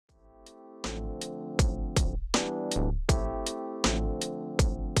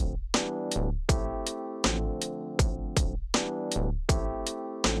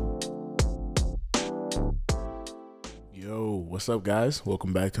What's up, guys?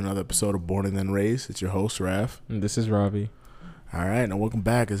 Welcome back to another episode of Born and Then Raised. It's your host, Raph. And this is Robbie. All right, and welcome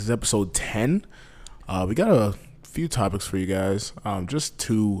back. This is episode 10. We got a few topics for you guys. Just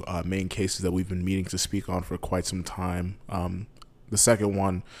two main cases that we've been meaning to speak on for quite some time. The second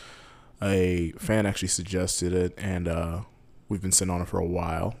one, a fan actually suggested it, and we've been sitting on it for a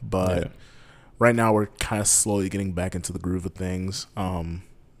while. But right now, we're kind of slowly getting back into the groove of things.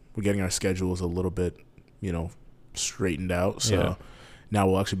 We're getting our schedules a little bit, straightened out. So now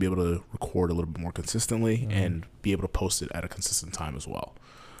we'll actually be able to record a little bit more consistently and be able to post it at a consistent time as well.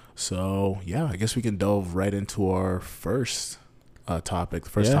 So, I guess we can delve right into our first topic. The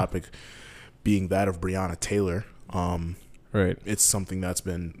first topic being that of Breonna Taylor. Right. It's something that's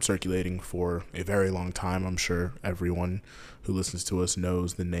been circulating for a very long time. I'm sure everyone who listens to us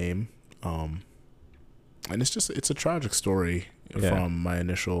knows the name. And it's a tragic story from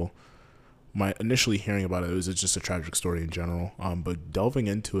my initially hearing about it. It was just a tragic story in general. But delving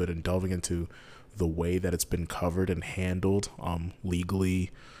into it and delving into the way that it's been covered and handled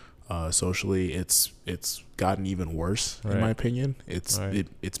legally, socially, it's gotten even worse in my opinion.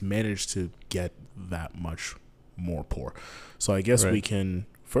 It's managed to get that much more poor. So I guess we can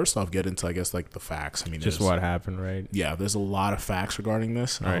first off get into the facts. I mean, just what happened, right? Yeah, there's a lot of facts regarding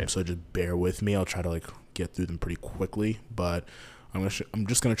this. So just bear with me. I'll try to get through them pretty quickly, but I'm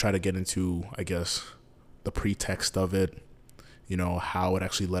just gonna try to get into, I guess, the pretext of it. How it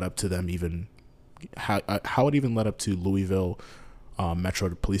actually led up to them even how it even led up to Louisville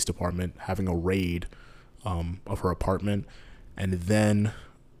Metro Police Department having a raid of her apartment, and then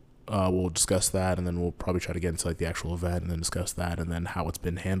we'll discuss that, and then we'll probably try to get into the actual event, and then discuss that, and then how it's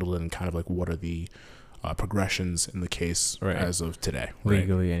been handled, and kind of what are the progressions in the case as of today.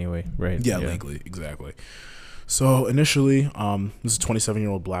 Legally, anyway, right? Yeah, legally, exactly. So initially, this is a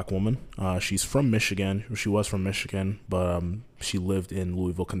 27-year-old black woman. She's from Michigan. She was from Michigan, but she lived in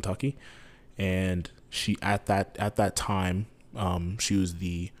Louisville, Kentucky, and she at that time she was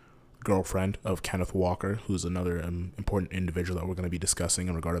the girlfriend of Kenneth Walker, who's another important individual that we're going to be discussing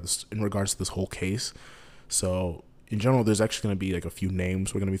in regards to this whole case. So in general, there's actually going to be a few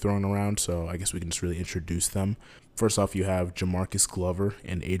names we're going to be throwing around. So I guess we can just really introduce them. First off, you have Jamarcus Glover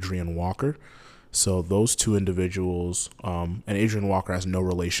and Adrian Walker. So those two individuals, and Adrian Walker has no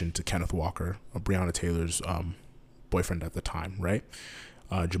relation to Kenneth Walker, Breonna Taylor's boyfriend at the time, right?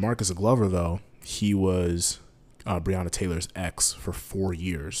 Jamarcus Glover, though, he was Breonna Taylor's ex for 4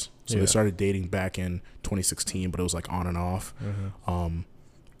 years. So they started dating back in 2016, but it was on and off.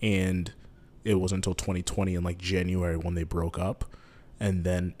 And it wasn't until 2020 in January when they broke up. And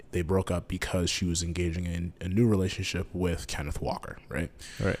then they broke up because she was engaging in a new relationship with Kenneth Walker, right?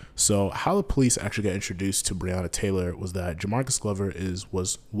 Right. So how the police actually got introduced to Breonna Taylor was that Jamarcus Glover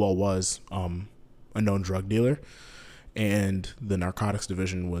was a known drug dealer, and the narcotics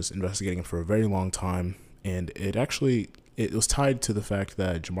division was investigating him for a very long time. And it was tied to the fact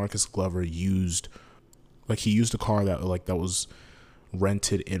that Jamarcus Glover used a car that was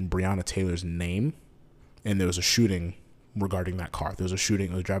rented in Breonna Taylor's name, and there was a shooting regarding that car. There was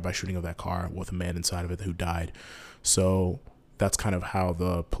a drive-by shooting of that car with a man inside of it who died. So that's kind of how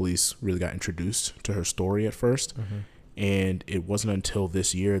the police really got introduced to her story at first. And it wasn't until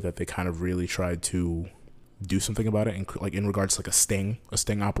this year that they kind of really tried to do something about it, in regards to a sting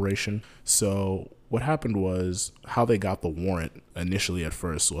operation. So what happened was, how they got the warrant initially at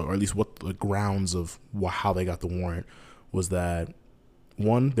first, or at least what the grounds of how they got the warrant, was that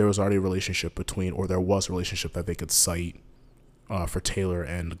one, there was already a relationship that they could cite for Taylor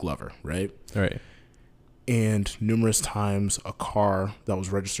and Glover, right? Right. And numerous times a car that was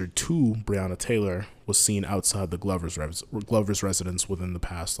registered to Breonna Taylor was seen outside the Glover's residence within the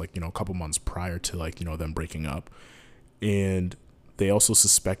past, a couple months prior to them breaking up. And they also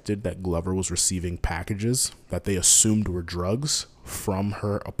suspected that Glover was receiving packages that they assumed were drugs from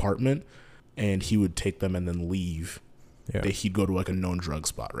her apartment, and he would take them and then leave. He'd go to a known drug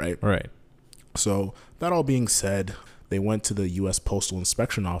spot, right? Right. So that all being said, they went to the U.S. Postal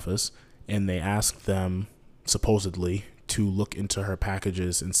Inspection Office, and they asked them, supposedly, to look into her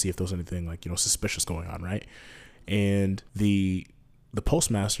packages and see if there was anything suspicious going on, right? And the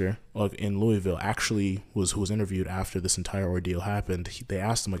postmaster in Louisville actually who was interviewed after this entire ordeal happened. They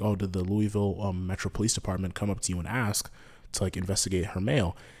asked him did the Louisville Metro Police Department come up to you and ask to investigate her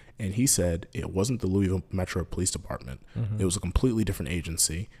mail? And he said it wasn't the Louisville Metro Police Department. It was a completely different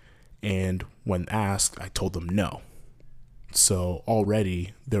agency. And when asked, I told them no. So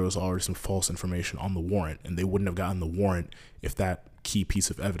there was already some false information on the warrant, and they wouldn't have gotten the warrant if that key piece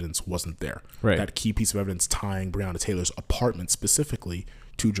of evidence wasn't there. Right. That key piece of evidence tying Breonna Taylor's apartment specifically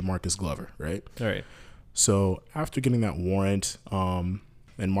to Jamarcus Glover, right? Right. So after getting that warrant, and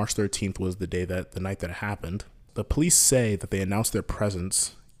March 13th was the night that it happened, the police say that they announced their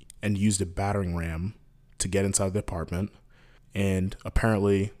presence and used a battering ram to get inside the apartment. And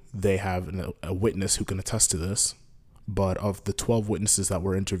apparently they have a witness who can attest to this. But of the 12 witnesses that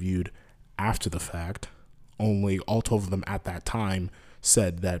were interviewed after the fact, only all 12 of them at that time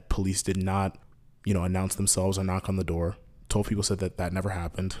said that police did not, announce themselves or knock on the door. 12 people said that never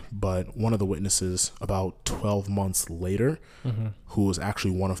happened. But one of the witnesses about 12 months later, who was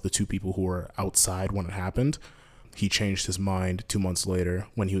actually one of the two people who were outside when it happened, he changed his mind 2 months later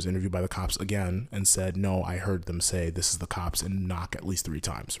when he was interviewed by the cops again and said, no, I heard them say this is the cops and knock at least 3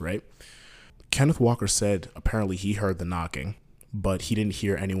 times, right? Kenneth Walker said apparently he heard the knocking, but he didn't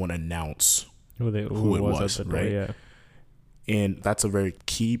hear anyone announce who it was, right? Yeah. And that's a very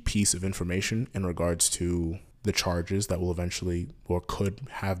key piece of information in regards to the charges that will eventually or could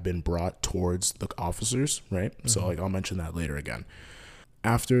have been brought towards the officers, right? So I'll mention that later again.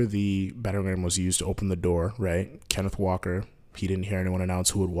 After the battering ram was used to open the door, right, Kenneth Walker, he didn't hear anyone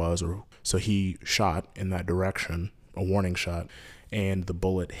announce who it was, so he shot in that direction, a warning shot, and the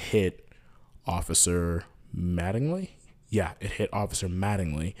bullet hit Officer Mattingly. Yeah, it hit Officer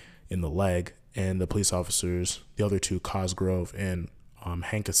Mattingly in the leg, and the police officers, the other two, Cosgrove and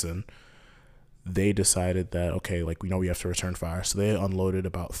Hankinson, they decided that, okay, we have to return fire. So they unloaded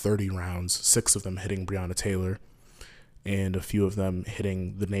about 30 rounds, 6 of them hitting Breonna Taylor, and a few of them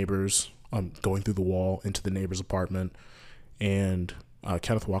hitting the neighbors, going through the wall into the neighbor's apartment. And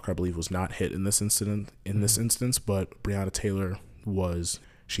Kenneth Walker, I believe, was not hit in this instance, but Breonna Taylor was.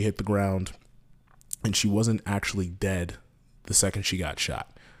 She hit the ground, and she wasn't actually dead the second she got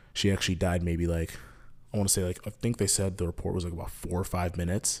shot. She actually died maybe I think they said the report was about 4 or 5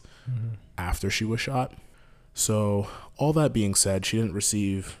 minutes after she was shot. So all that being said, she didn't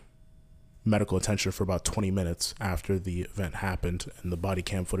receive medical attention for about 20 minutes after the event happened, and the body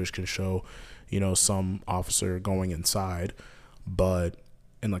cam footage can show, some officer going inside,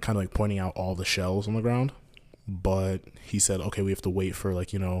 and kind of pointing out all the shells on the ground. But he said, okay, we have to wait for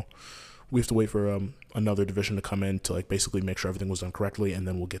another division to come in to basically make sure everything was done correctly, and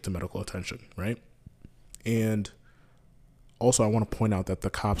then we'll get to medical attention, right? And also I want to point out that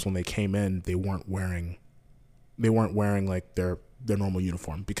the cops, when they came in, they weren't wearing their normal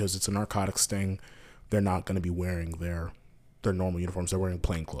uniform, because it's a narcotics sting. They're not going to be wearing their normal uniforms. They're wearing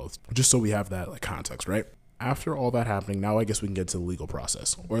plain clothes, just so we have that context, right? After all that happening, now I guess we can get to the legal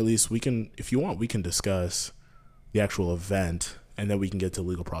process, or at least we can, if you want, we can discuss the actual event, and then we can get to the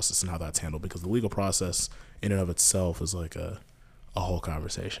legal process and how that's handled, because the legal process in and of itself is a whole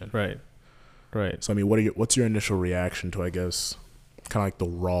conversation. Right. So what's your initial reaction to, I guess, kind of the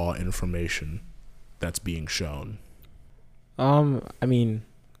raw information that's being shown? I mean,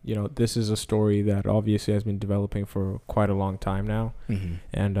 this is a story that obviously has been developing for quite a long time now.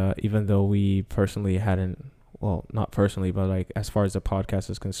 And even though we personally hadn't, well, not personally, but as far as the podcast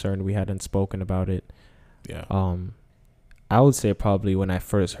is concerned, we hadn't spoken about it. Yeah. I would say probably when I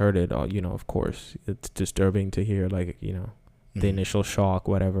first heard it, of course, it's disturbing to hear, the initial shock,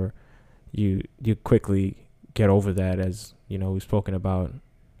 whatever. You quickly get over that, as, we've spoken about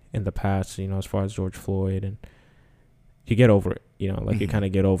in the past, as far as George Floyd, and you get over it, you kind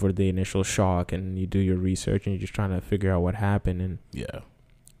of get over the initial shock, and you do your research, and you're just trying to figure out what happened. And yeah,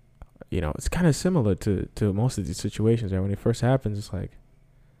 it's kind of similar to most of these situations, right? When it first happens, it's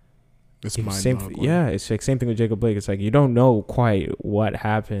it's mind-boggling. Yeah, it's same thing with Jacob Blake. It's you don't know quite what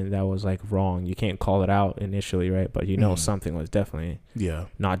happened that was wrong. You can't call it out initially, right? But something was definitely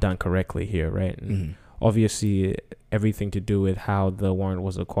not done correctly here, right? And obviously everything to do with how the warrant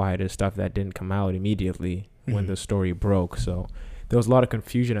was acquired is stuff that didn't come out immediately when the story broke. So there was a lot of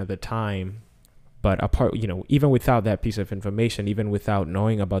confusion at the time. But apart, even without that piece of information, even without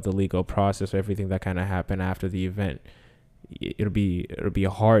knowing about the legal process or everything that kind of happened after the event, it'll be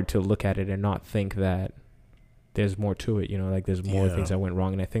hard to look at it and not think that there's more to it. There's more things that went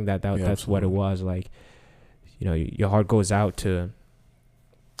wrong. And I think that's absolutely what it was. Your heart goes out to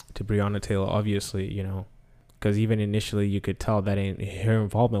Breonna Taylor, obviously, because even initially you could tell that her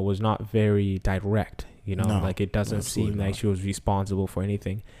involvement was not very direct. It doesn't seem like she was responsible for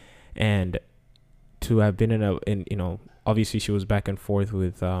anything. And to have been obviously she was back and forth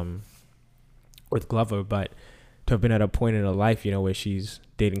with Glover, but to have been at a point in her life, where she's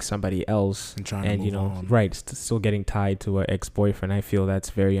dating somebody else and trying to move on. Still getting tied to her ex-boyfriend, I feel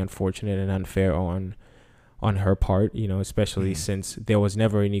that's very unfortunate and unfair on her part, especially since there was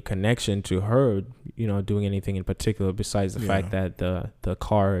never any connection to her, doing anything in particular besides the fact that the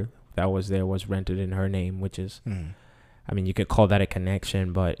car that was there was rented in her name, which is I mean, you could call that a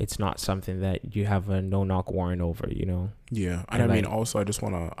connection, but it's not something that you have a no-knock warrant over, you know? Yeah. And I mean, also,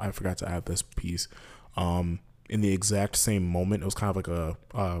 I forgot to add this piece. In the exact same moment, it was kind of like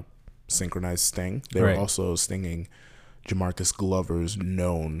a synchronized sting. They were also stinging Jamarcus Glover's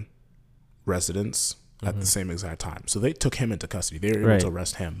known residence at the same exact time. So they took him into custody. They were able to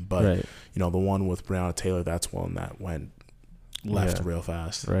arrest him. But, you know, the one with Breonna Taylor, that's one that went left real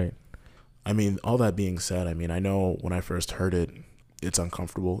fast. Right. I mean, all that being said, I mean, I know when I first heard it, it's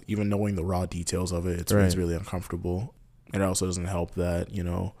uncomfortable. Even knowing the raw details of it, it's really uncomfortable. And it also doesn't help that, you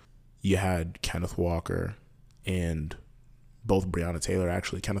know, you had Kenneth Walker and both Breonna Taylor,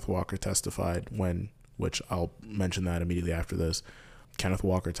 actually. Kenneth Walker testified which I'll mention that immediately after this. Kenneth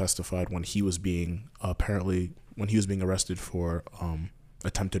Walker testified when he was being arrested for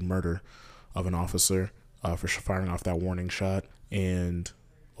attempted murder of an officer for firing off that warning shot and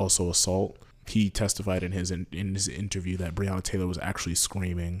also assault. He testified in his interview that Breonna Taylor was actually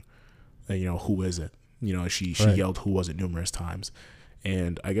screaming, you know, who is it? You know, she yelled, who was it, numerous times.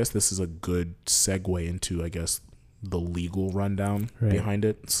 And I guess this is a good segue into, I guess, the legal rundown behind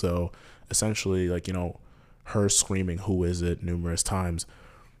it. So essentially, like, you know, her screaming, who is it, numerous times,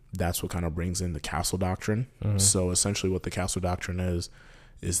 that's what kind of brings in the Castle Doctrine. So essentially what the Castle Doctrine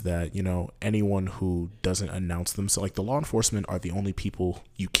is that, you know, anyone who doesn't announce themselves, like the law enforcement are the only people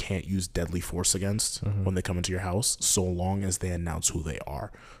you can't use deadly force against when they come into your house, so long as they announce who they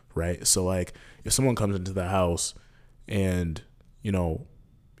are, right? So like if someone comes into the house and, you know,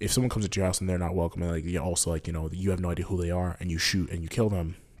 if someone comes into your house and they're not welcome, and like you also, like, you know, you have no idea who they are and you shoot and you kill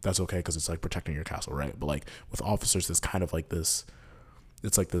them, that's okay because it's like protecting your castle, right? But like with officers, it's kind of like this,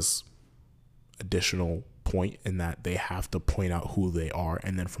 it's like this additional point in that they have to point out who they are,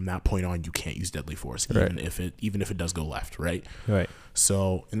 and then from that point on you can't use deadly force, even if it does go left, right?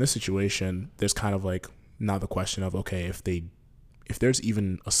 So in this situation, there's kind of like now the question of, okay, if there's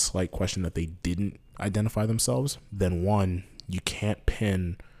even a slight question that they didn't identify themselves, then one, you can't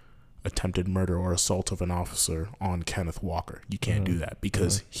pin attempted murder or assault of an officer on Kenneth Walker. You can't do that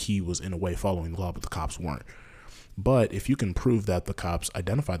because he was in a way following the law, but the cops weren't. But if you can prove that the cops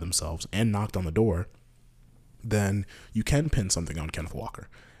identified themselves and knocked on the door, then you can pin something on Kenneth Walker.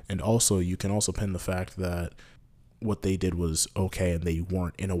 And also you can also pin the fact that what they did was okay and they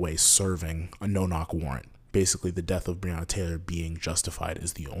weren't in a way serving a no-knock warrant. Basically the death of Breonna Taylor being justified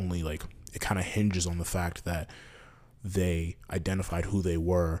is the only, like, it kind of hinges on the fact that they identified who they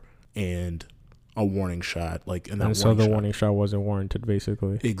were and a warning shot, like, and so the warning shot wasn't warranted,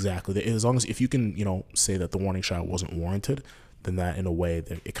 basically. Exactly. As long as, if you can, you know, say that the warning shot wasn't warranted, then that in a way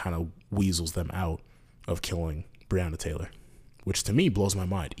that it kind of weasels them out of killing Breonna Taylor, which to me blows my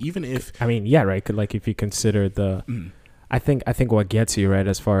mind. Even if, I mean, yeah, right. Like if you consider the, I think what gets you, right,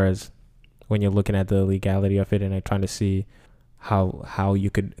 as far as when you're looking at the legality of it and I'm trying to see how you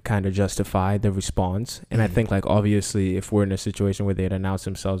could kind of justify the response. And I think, like, obviously if we're in a situation where they'd announced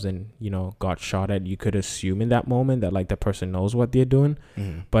themselves and, you know, got shot at, you could assume in that moment that, like, the person knows what they're doing.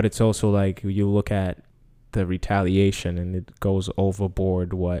 But it's also like you look at the retaliation and it goes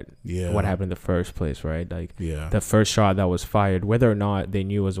overboard what happened in the first place, right? Like the first shot that was fired, whether or not they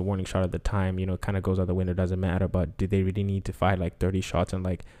knew it was a warning shot at the time, you know, kind of goes out the window, doesn't matter. But did they really need to fire like 30 shots and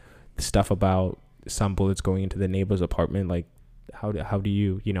like stuff about some bullets going into the neighbor's apartment? Like how do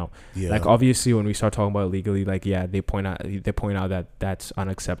you know, like, obviously when we start talking about illegally, like, they point out that that's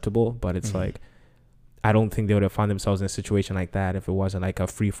unacceptable, but it's like, I don't think they would have found themselves in a situation like that if it wasn't like a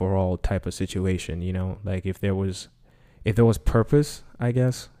free for all type of situation, you know, like if there was purpose, I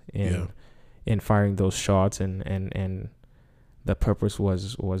guess, in firing those shots and the purpose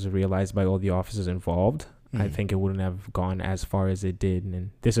was realized by all the officers involved, I think it wouldn't have gone as far as it did.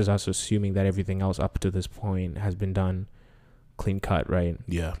 And this is us assuming that everything else up to this point has been done clean cut, right?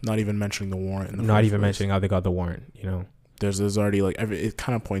 Yeah. Not even mentioning the warrant. Not even mentioning how they got the warrant, you know? There's already like it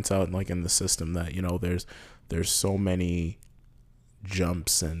kind of points out like in the system that, you know, there's so many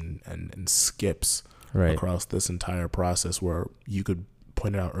jumps and skips across this entire process where you could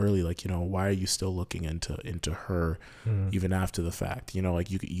point it out early, like, you know, why are you still looking into her even after the fact? You know, like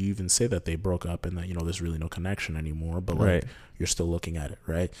you even say that they broke up and that, you know, there's really no connection anymore, but like you're still looking at it,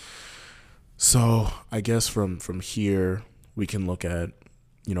 right? So I guess from here we can look at,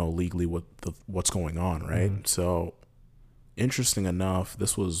 you know, legally what's going on, right? So interesting enough,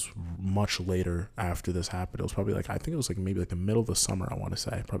 this was much later after this happened. It was probably like, I think it was like maybe like the middle of the summer, I want to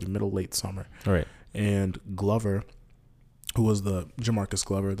say, probably late summer. Right. And Glover, who was Jamarcus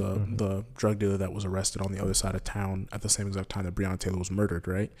Glover, the drug dealer that was arrested on the other side of town at the same exact time that Breonna Taylor was murdered,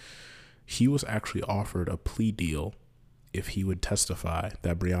 right? He was actually offered a plea deal if he would testify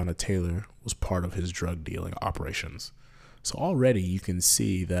that Breonna Taylor was part of his drug dealing operations. So already you can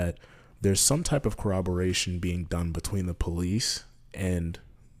see that there's some type of corroboration being done between the police and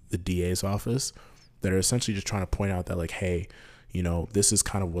the DA's office that are essentially just trying to point out that, like, hey, you know, this is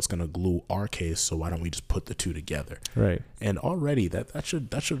kind of what's going to glue our case, so why don't we just put the two together? Right. And already that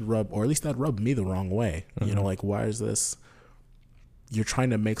should rub, or at least that rubbed me the wrong way. Mm-hmm. You know, like, why is this? You're trying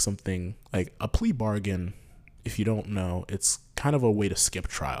to make something like a plea bargain. If you don't know, it's kind of a way to skip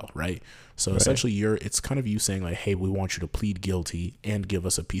trial, right? So essentially it's kind of you saying, like, hey, we want you to plead guilty and give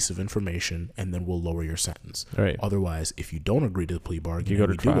us a piece of information, and then we'll lower your sentence. Right. Otherwise, if you don't agree to the plea bargain, you go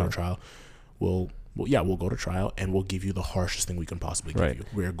to trial. We'll go to trial, and we'll give you the harshest thing we can possibly give you.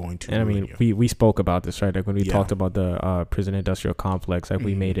 We're going to. And I mean, we spoke about this, right? Like when we talked about the prison industrial complex, like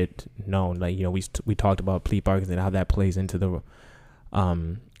we made it known, like, you know, we talked about plea bargains and how that plays into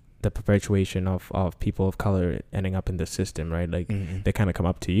the perpetuation of people of color ending up in the system, right? Like they kind of come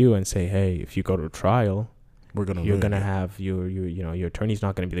up to you and say, hey, if you go to trial, you're gonna have your attorney's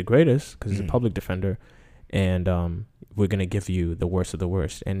not gonna be the greatest because he's a public defender, and we're going to give you the worst of the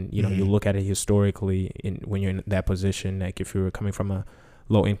worst. And, you know, you look at it historically when you're in that position, like if you're coming from a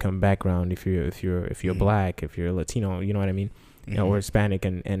low income background, if you're black, if you're Latino, you know what I mean? You know, or Hispanic,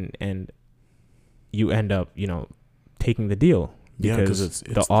 and you end up, you know, taking the deal because it's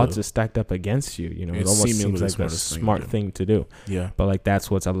the odds are stacked up against you. You know, it almost seems like a smart thing to do. Yeah. But like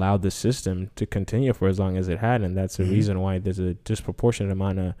that's what's allowed the system to continue for as long as it had. And that's the reason why there's a disproportionate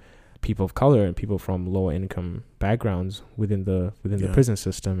amount of people of color and people from low income backgrounds within the prison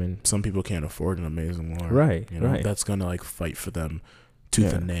system, and some people can't afford an amazing lawyer, right? You know, that's gonna like fight for them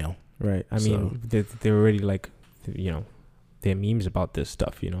tooth and nail, right? I mean, they're already like, you know, there are memes about this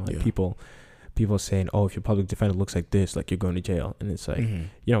stuff, you know, like people saying, oh, if your public defender looks like this, like you're going to jail, and it's like,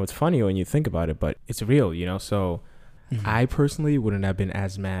 you know, it's funny when you think about it, but it's real, you know. So I personally wouldn't have been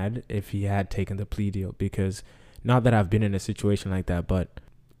as mad if he had taken the plea deal, because not that I've been in a situation like that, but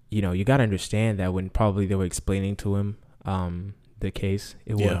you know, you got to understand that when probably they were explaining to him the case,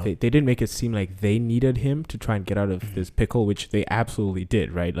 they didn't make it seem like they needed him to try and get out of this pickle, which they absolutely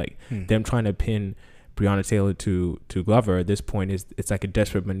did, right? Like them trying to pin Breonna Taylor to Glover at this point it's like a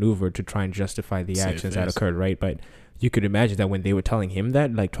desperate maneuver to try and justify the actions that occurred, right? But you could imagine that when they were telling him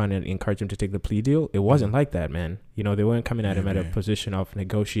that, like trying to encourage him to take the plea deal, it wasn't like that, man. You know, they weren't coming at him at a position of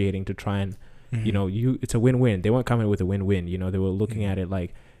negotiating to try and, you know, it's a win-win. They weren't coming with a win-win. You know, they were looking at it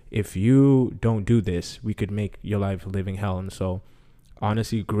like, if you don't do this, we could make your life a living hell. And so,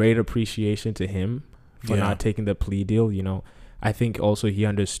 honestly, great appreciation to him for not taking the plea deal. You know, I think also he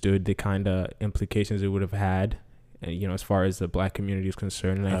understood the kind of implications it would have had, you know, as far as the black community is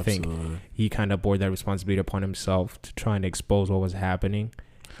concerned. And I think he kind of bore that responsibility upon himself to try and expose what was happening.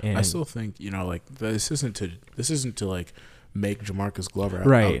 And I still think, you know, like this isn't to like make Jamarcus Glover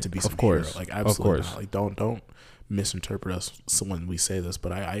out to be some hero. Like absolutely not. Like don't misinterpret us when we say this,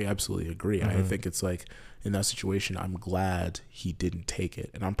 but I absolutely agree. I think it's like in that situation, I'm glad he didn't take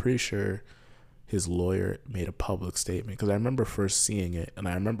it, and I'm pretty sure his lawyer made a public statement, because I remember first seeing it, and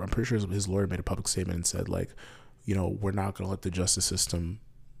I'm pretty sure his lawyer made a public statement and said, like, you know, we're not going to let the justice system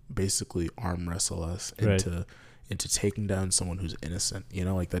basically arm wrestle us into taking down someone who's innocent, you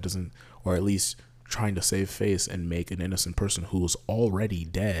know, like that doesn't, or at least trying to save face and make an innocent person who's already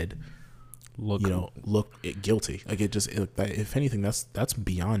dead look guilty. Like if anything, that's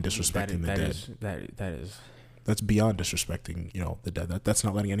beyond disrespecting the dead. That's beyond disrespecting, you know, the dead. That's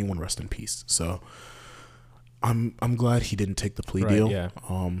not letting anyone rest in peace. So I'm glad he didn't take the plea deal. Yeah.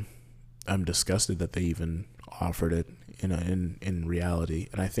 I'm disgusted that they even offered it in reality.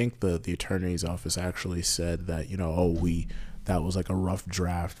 And I think the attorney's office actually said that, you know, that was like a rough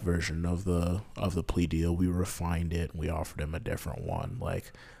draft version of the plea deal. We refined it and we offered him a different one.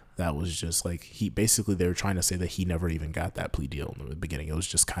 Like that was just like they were trying to say that he never even got that plea deal in the beginning. It was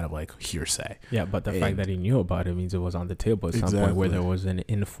just kind of like hearsay. Yeah, but the fact that he knew about it means it was on the table at some point, where there was an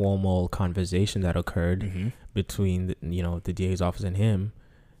informal conversation that occurred between the DA's office and him.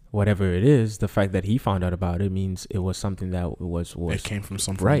 Whatever it is, the fact that he found out about it means it was something that was it came from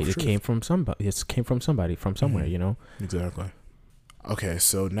some right. It came from somebody. It came from somebody from somewhere. You know. Exactly. Okay,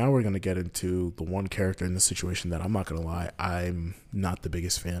 so now we're going to get into the one character in this situation that I'm not going to lie, I'm not the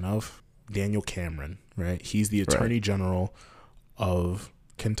biggest fan of. Daniel Cameron, right? He's the Attorney General of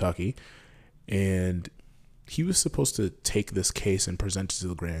Kentucky, and he was supposed to take this case and present it to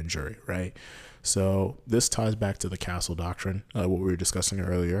the grand jury, right? So this ties back to the Castle Doctrine, what we were discussing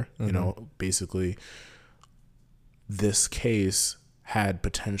earlier. You know, basically, this case had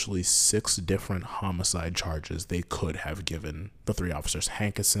potentially 6 different homicide charges they could have given the 3 officers,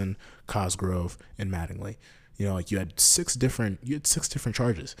 Hankerson, Cosgrove, and Mattingly. You know, like you had 6 different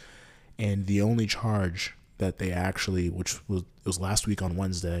charges, and the only charge that they actually, it was last week on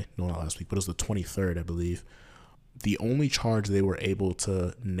Wednesday, no, not last week, but it was the 23rd, I believe. The only charge they were able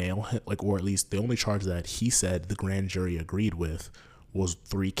to nail him, or at least the only charge that he said the grand jury agreed with, was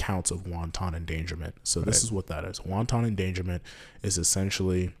 3 counts of wanton endangerment. So this is what that is. Wanton endangerment is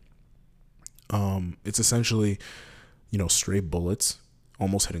essentially, stray bullets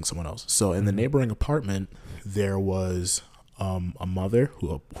almost hitting someone else. So in the neighboring apartment, there was a mother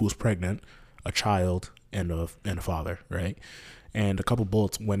who was pregnant, a child, and a father, right? And a couple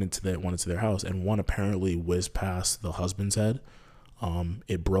bullets went into their house, and one apparently whizzed past the husband's head.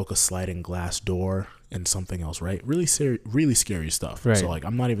 It broke a sliding glass door and something else, right? Really scary stuff. Right. So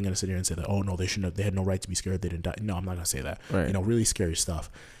I'm not even gonna sit here and say that, oh no, they had no right to be scared, they didn't die. No, I'm not gonna say that. Right. Really scary stuff.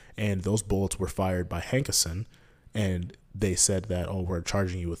 And those bullets were fired by Hankerson, and they said that, oh, we're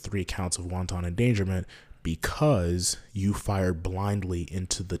charging you with 3 counts of wanton endangerment because you fired blindly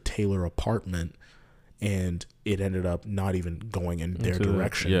into the Taylor apartment, and it ended up not even going in their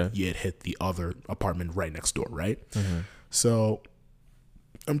direction. It hit the other apartment right next door, right? So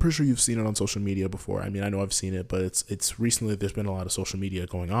I'm pretty sure you've seen it on social media before. I mean, I know I've seen it, but it's recently there's been a lot of social media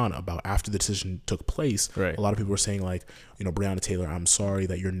going on about after the decision took place. Right. A lot of people were saying Breonna Taylor, I'm sorry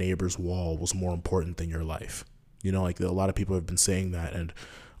that your neighbor's wall was more important than your life. A lot of people have been saying that, and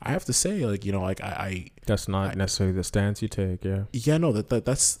I have to say, that's not necessarily the stance you take. Yeah. Yeah, no,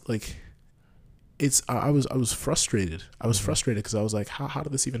 that's I was frustrated. I was frustrated because I was like, how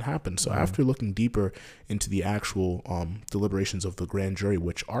did this even happen? So after looking deeper into the actual deliberations of the grand jury,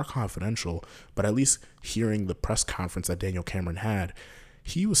 which are confidential, but at least hearing the press conference that Daniel Cameron had,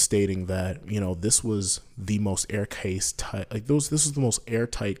 he was stating that, this was the most this is the most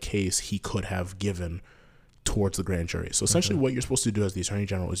airtight case he could have given towards the grand jury. So essentially what you're supposed to do as the attorney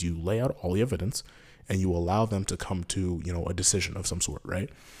general is you lay out all the evidence and you allow them to come to, a decision of some sort,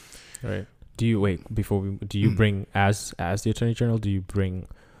 right? Right. Do you bring as the attorney general, do you bring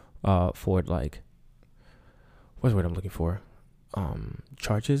forward what's the word I'm looking for?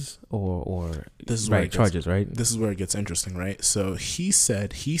 Charges or this is right, charges, right? This is where it gets interesting, right? So he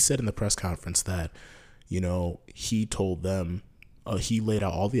said in the press conference that, he told them, he laid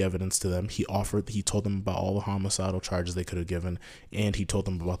out all the evidence to them. He told them about all the homicidal charges they could have given, and he told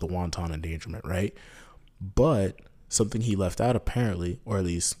them about the wanton endangerment, right? But something he left out apparently, or at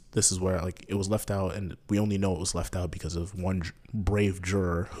least this is where it was left out, and we only know it was left out because of one brave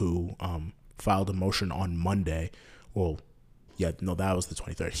juror who filed a motion on Monday. Well, yeah, no, that was the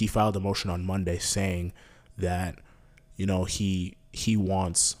 23rd. He filed a motion on Monday saying that, he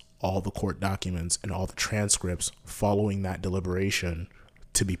wants all the court documents and all the transcripts following that deliberation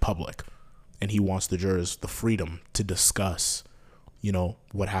to be public. And he wants the jurors the freedom to discuss,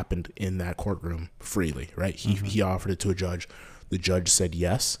 what happened in that courtroom freely, right? He offered it to a judge. The judge said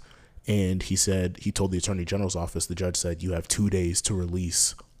yes. And he told the attorney general's office, the judge said, you have 2 days to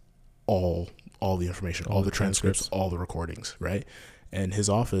release all the information, all the transcripts, all the recordings, right? And his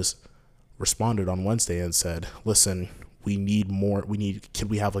office responded on Wednesday and said, listen, we need more. Can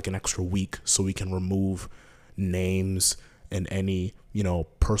we have an extra week so we can remove names and any,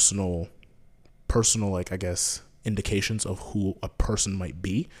 personal, I guess, indications of who a person might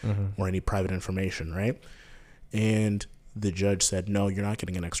be or any private information, right? And the judge said, no, you're not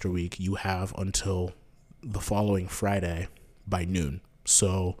getting an extra week. You have until the following Friday by noon.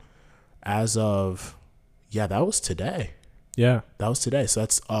 So as of, that was today. Yeah. That was today. So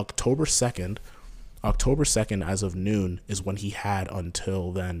that's October 2nd. October 2nd, as of noon, is when he had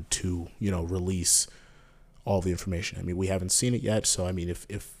until then to, release all the information. I mean, we haven't seen it yet. So, I mean,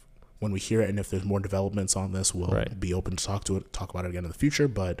 if when we hear it and if there's more developments on this, we'll be open to talk about it again in the future.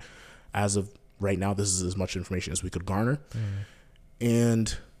 But as of right now, this is as much information as we could garner.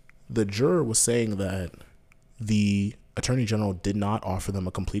 And the juror was saying that the attorney general did not offer them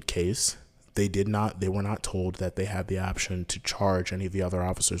a complete case. They were not told that they had the option to charge any of the other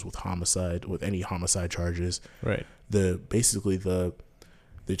officers with any homicide charges. Right. The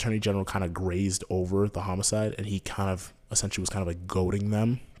attorney general kind of grazed over the homicide, and he kind of essentially was kind of goading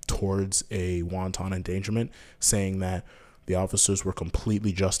them towards a wanton endangerment, saying that the officers were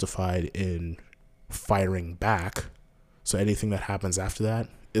completely justified in firing back. So anything that happens after that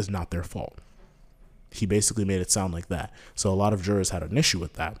is not their fault. He basically made it sound like that. So a lot of jurors had an issue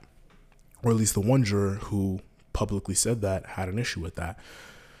with that. Or at least the one juror who publicly said that had an issue with that.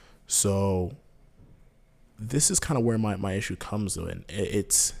 So this is kind of where my issue comes in.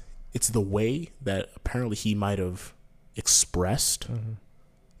 It's the way that apparently he might have expressed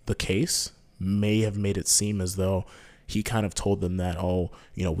the case may have made it seem as though he kind of told them that,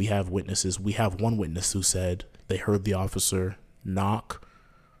 we have witnesses. We have one witness who said they heard the officer knock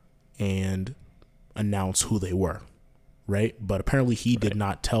and announce who they were, right? But apparently he did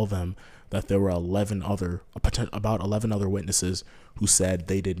not tell them that there were about 11 other witnesses who said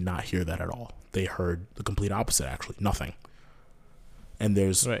they did not hear that at all. They heard the complete opposite, actually, nothing. And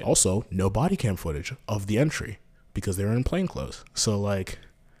there's also no body cam footage of the entry because they were in plainclothes. So, like,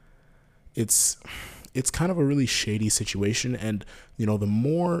 it's kind of a really shady situation. And, you know, the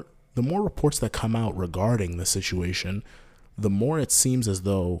more reports that come out regarding the situation, the more it seems as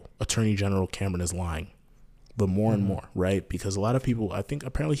though Attorney General Cameron is lying. The more and more, right? Because a lot of people, I think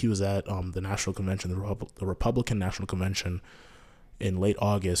apparently he was at the national convention, the Republican National Convention in late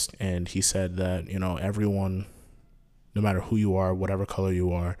August, and he said that, you know, everyone, no matter who you are, whatever color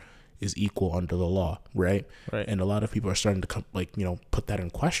you are, is equal under the law, right? And a lot of people are starting to put that in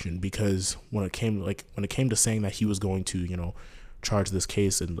question, because when it came to saying that he was going to, you know, charge this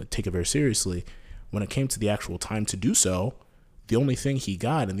case and take it very seriously, when it came to the actual time to do so, the only thing he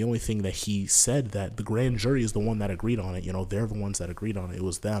got and the only thing that he said that the grand jury is the one that agreed on it, you know, they're the ones that agreed on it. It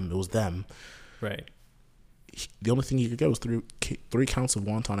was them. Right. The only thing he could get was three counts of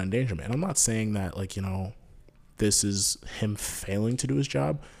wanton endangerment. And I'm not saying that, like, you know, this is him failing to do his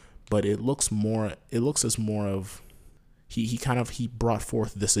job, but it looks as more of he brought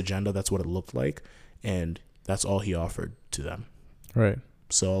forth this agenda. That's what it looked like. And that's all he offered to them. Right.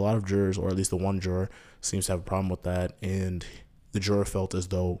 So a lot of jurors, or at least the one juror, seems to have a problem with that. And the juror felt as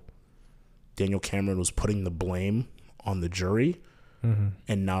though Daniel Cameron was putting the blame on the jury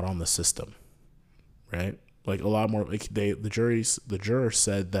and not on the system, right? Like, a lot more, like, the juror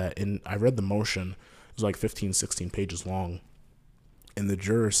said that I read the motion, it was like 15, 16 pages long, and the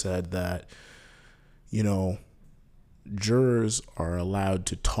juror said that, you know, jurors are allowed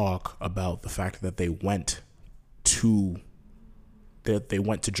to talk about the fact that they went to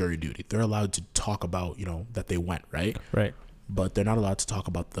jury duty. They're allowed to talk about, you know, that they went, right? Right. But they're not allowed to talk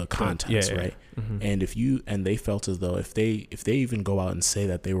about the contents, right? And they felt as though if they even go out and say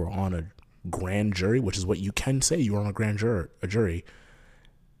that they were on a grand jury, which is what you can say, you were on a jury,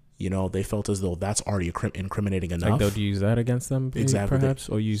 you know, they felt as though that's already incriminating enough. Like, they'll use that against them, exactly, perhaps,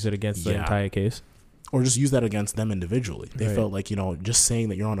 or use it against the entire case. Or just use that against them individually. They felt like, you know, just saying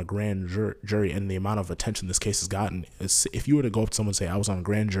that you're on a grand jury and the amount of attention this case has gotten, if you were to go up to someone and say, I was on a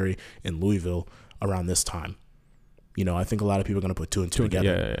grand jury in Louisville around this time, you know, I think a lot of people are going to put two and two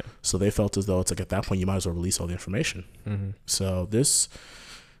together. Yeah. So they felt as though it's like, at that point, you might as well release all the information. So this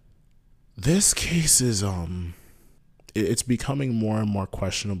case is, it's becoming more and more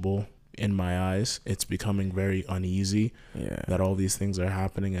questionable in my eyes. It's becoming very uneasy that all these things are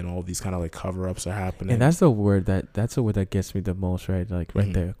happening and all these kind of like cover-ups are happening. And that's the word that gets me the most, right? Like,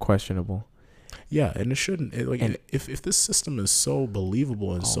 right there, questionable. Yeah, and it shouldn't. If this system is so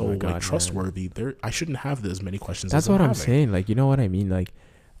believable and trustworthy, I shouldn't have as many questions. That's what I'm saying. Like, you know what I mean? Like,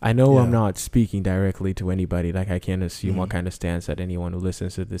 I know I'm not speaking directly to anybody. Like, I can't assume what kind of stance that anyone who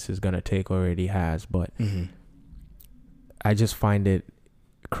listens to this is gonna take or already has. But I just find it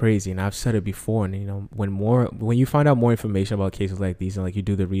crazy, and I've said it before. And, you know, when you find out more information about cases like these, and like you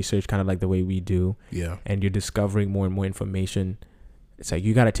do the research, kind of like the way we do, and you're discovering more and more information, it's like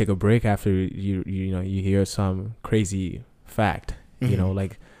you got to take a break after you hear some crazy fact. You know,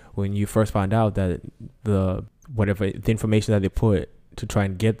 like when you first found out that the information that they put to try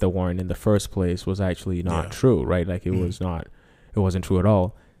and get the warrant in the first place was actually not true, right? Like, it wasn't true at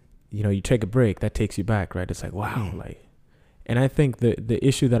all. You know, you take a break, that takes you back, right? It's like, wow, like. And I think the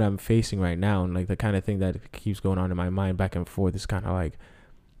issue that I'm facing right now, and like the kind of thing that keeps going on in my mind back and forth, is kind of like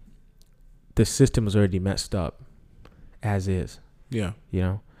the system is already messed up as is. Yeah. You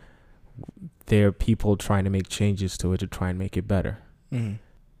know, there are people trying to make changes to it to try and make it better.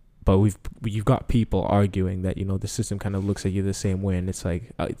 But you've got people arguing that, you know, the system kind of looks at you the same way, and it's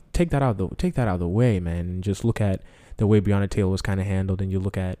like, take that out of the way, man, and just look at the way Breonna Taylor was kind of handled, and you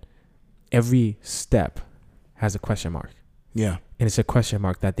look at every step has a question mark. Yeah. And it's a question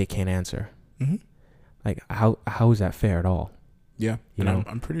mark that they can't answer. Like, how is that fair at all? Yeah. You know?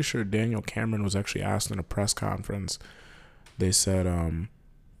 I'm pretty sure Daniel Cameron was actually asked in a press conference. They said,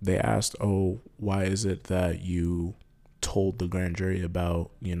 they asked, why is it that you told the grand jury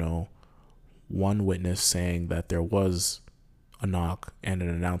about, you know, one witness saying that there was a knock and an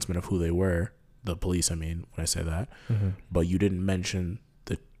announcement of who they were, the police, I mean, when I say that, but you didn't mention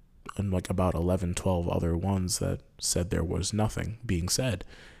like about 11, 12 other ones that said there was nothing being said.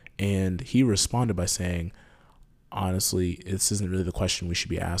 And he responded by saying, honestly, this isn't really the question we should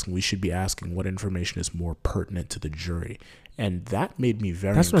be asking. We should be asking what information is more pertinent to the jury. And that made me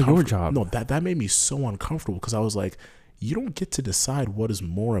very uncomfortable. That's not your job. No, that made me so uncomfortable, because I was like, you don't get to decide what is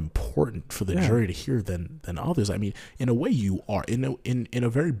more important for the jury to hear than others. I mean, in a way, you are in a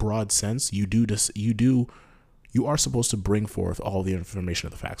very broad sense. You are supposed to bring forth all the information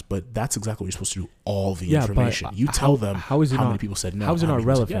of the facts, but that's exactly what you're supposed to do. All the information. You tell them how many people said no. How is it not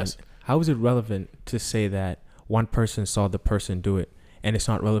relevant? Yes. How is it relevant to say that one person saw the person do it, and it's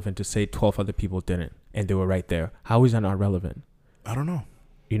not relevant to say 12 other people didn't, and they were right there? How is that not relevant? I don't know.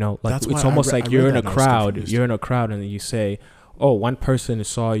 You know, like that's it's almost like you're in a crowd. You're in a crowd, and then you say, "Oh, one person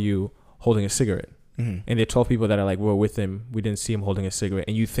saw you holding a cigarette." Mm-hmm. And there are 12 people that are like, we're with him. We didn't see him holding a cigarette.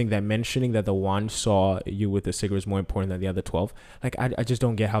 And you think that mentioning that the one saw you with a cigarette is more important than the other 12? Like, I just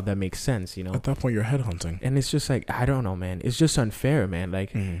don't get how that makes sense, you know? At that point, you're headhunting. And it's just like, I don't know, man. It's just unfair, man.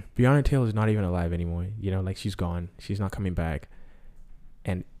 Like, Breonna Taylor is not even alive anymore. You know, like, she's gone. She's not coming back.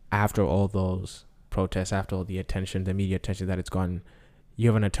 And after all those protests, after all the attention, the media attention that it's gotten, you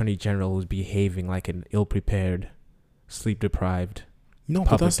have an attorney general who's behaving like an ill-prepared, sleep-deprived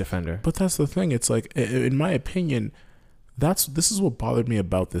public defender. But that's the thing. It's like, in my opinion, this is what bothered me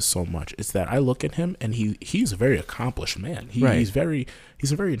about this so much. It's that I look at him and he's a very accomplished man. He's a very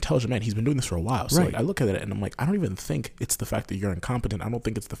intelligent man. He's been doing this for a while. So like, I look at it and I'm like, I don't even think it's the fact that you're incompetent. I don't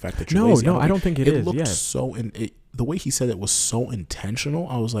think it's the fact that you're lazy. I don't think it is. It looked so the way he said it was so intentional.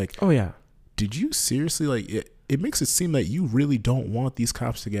 I was like, oh yeah, did you seriously, like, it makes it seem that you really don't want these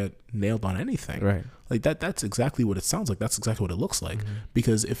cops to get nailed on anything. Right. Like that's exactly what it sounds like. That's exactly what it looks like. Mm-hmm.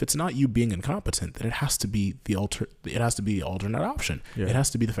 Because if it's not you being incompetent, then it has to be the alternate option. Yeah. It has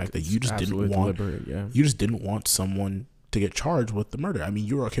to be the fact that you just didn't want someone to get charged with the murder. I mean,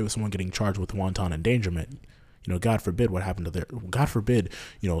 you were okay with someone getting charged with wanton endangerment. You know, God forbid what happened to God forbid,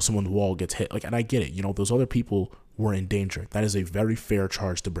 you know, someone's wall gets hit. Like, and I get it. You know, those other people were in danger. That is a very fair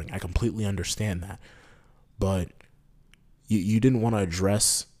charge to bring. I completely understand that. But you didn't want to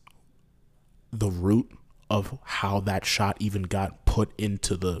address the root of how that shot even got put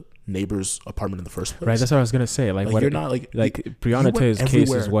into the neighbor's apartment in the first place. Right, that's what I was gonna say. Like what you're not like Breonna Taylor's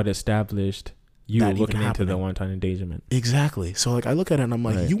case is what established you looking into the wanton endangerment. Exactly. So like I look at it and I'm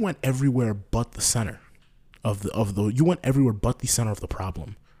like, you went everywhere but the center of the you went everywhere but the center of the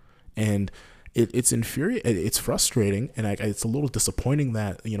problem, and it's infuriating. It's frustrating, and it's a little disappointing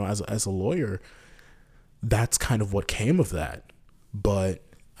that, you know, as a lawyer, that's kind of what came of that. But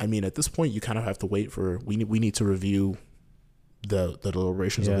I mean, at this point, you kind of have to wait for we need to review the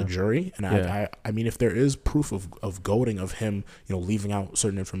deliberations of the jury, and I mean, if there is proof of goading of him, you know, leaving out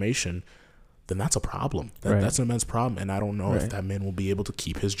certain information, then that's a problem. That's an immense problem, and I don't know if that man will be able to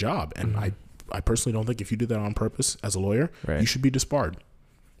keep his job. And I personally don't think if you do that on purpose as a lawyer, you should be disbarred.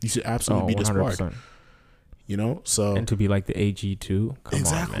 You should absolutely be disbarred. 100%. You know, so and to be like the AG too. Come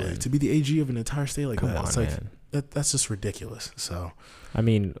on, man. To be the AG of an entire state like that, it's like that's just ridiculous. So, I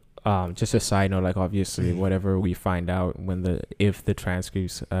mean, just a side note, like obviously, whatever we find out if the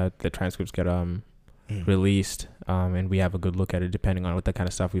transcripts get released, and we have a good look at it, depending on what the kind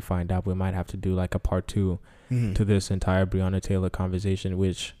of stuff we find out, we might have to do like a part 2 to this entire Breonna Taylor conversation,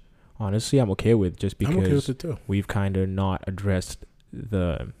 which honestly I'm okay with, just because I'm okay with it too. We've kind of not addressed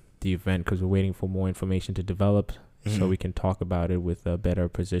the event because we're waiting for more information to develop so we can talk about it with a better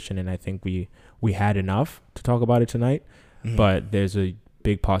position. And I think we had enough to talk about it tonight, but there's a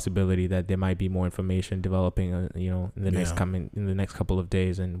big possibility that there might be more information developing, you know, in the next couple of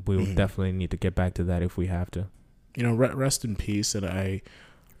days, and we'll definitely need to get back to that if we have to. You know, rest in peace, and I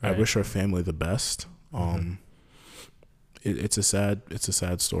wish our family the best. It's a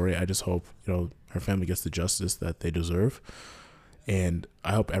sad story. I just hope, you know, her family gets the justice that they deserve. And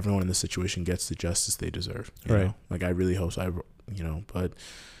I hope everyone in this situation gets the justice they deserve. You know? Like, I really hope so. You know, but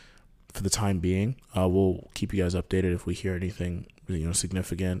for the time being, we'll keep you guys updated if we hear anything, you know,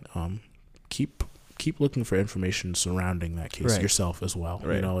 significant. Keep looking for information surrounding that case yourself as well.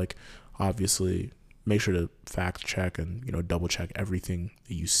 You know, like, obviously, make sure to fact check and, you know, double check everything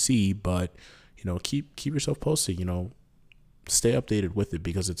that you see. But, you know, keep yourself posted. You know, stay updated with it,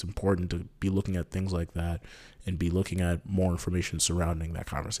 because it's important to be looking at things like that and be looking at more information surrounding that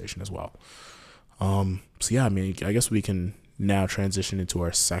conversation as well. So yeah, I mean, I guess we can now transition into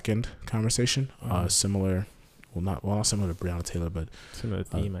our second conversation. Not similar to Breonna Taylor, but similar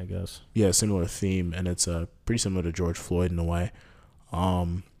theme, I guess. Yeah, similar theme, and it's pretty similar to George Floyd in a way.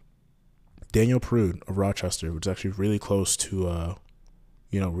 Daniel Prude of Rochester, which is actually really close to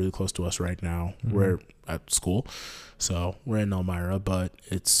really close to us right now. We're at school, so we're in Elmira, but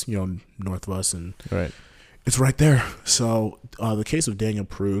it's, you know, north of us, and it's right there. So the case of Daniel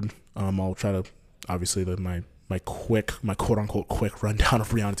Prude, I'll try to, obviously, my quote unquote quick rundown of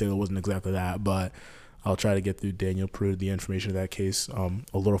Breonna Taylor wasn't exactly that, but I'll try to get through Daniel Prude, the information of that case, a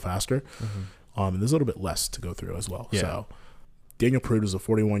little faster. And there's a little bit less to go through as well. Yeah. So Daniel Prude is a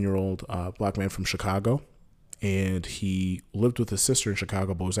 41-year-old black man from Chicago, and he lived with his sister in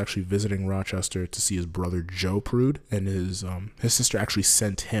Chicago, but was actually visiting Rochester to see his brother Joe Prude, and his sister actually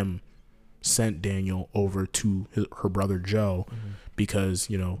sent Daniel over to her brother Joe, because,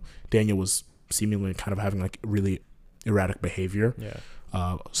 you know, Daniel was seemingly kind of having like really erratic behavior,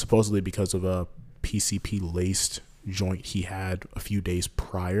 supposedly because of a PCP laced joint he had a few days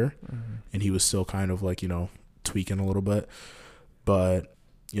prior, and he was still kind of like, you know, tweaking a little bit. But,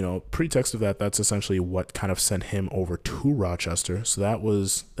 you know, pretext of that's essentially what kind of sent him over to Rochester. So that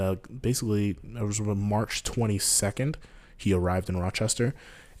was basically, it was on March 22nd he arrived in Rochester,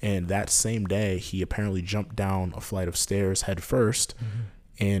 and that same day he apparently jumped down a flight of stairs head first,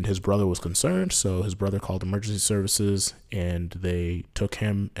 and his brother was concerned, so his brother called emergency services, and they took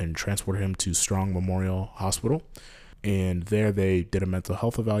him and transported him to Strong Memorial Hospital, and there they did a mental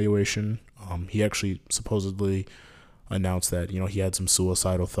health evaluation. He actually supposedly announced that, you know, he had some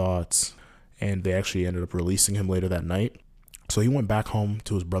suicidal thoughts, and they actually ended up releasing him later that night. So he went back home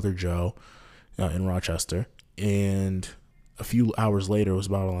to his brother Joe in Rochester, and a few hours later, it was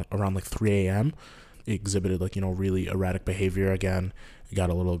about around like 3 a.m., he exhibited like, you know, really erratic behavior again. It got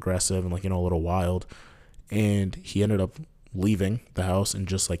a little aggressive and like, you know, a little wild, and he ended up leaving the house in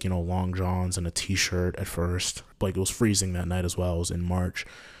just like, you know, long johns and a t-shirt at first. Like, it was freezing that night as well. It was in March,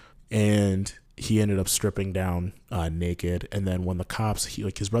 and he ended up stripping down naked. And then when the cops,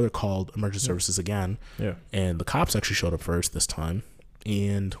 his brother called emergency services again, and the cops actually showed up first this time.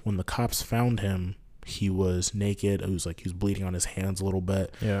 And when the cops found him, he was naked. It was like he was bleeding on his hands a little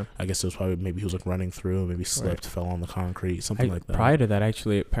bit. Yeah, I guess it was probably, maybe he was like running through, maybe slipped, fell on the concrete, something like that. Prior to that,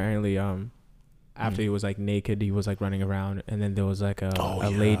 actually, apparently, after he was like naked, he was like running around, and then there was like a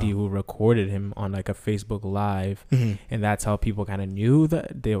lady who recorded him on like a Facebook Live, and that's how people kind of knew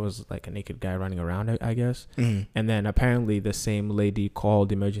that there was like a naked guy running around, I guess. And then apparently the same lady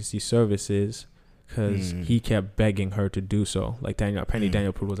called emergency services because he kept begging her to do so. Like Daniel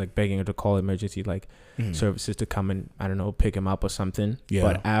Prude was like begging her to call emergency services to come and, I don't know, pick him up or something. Yeah.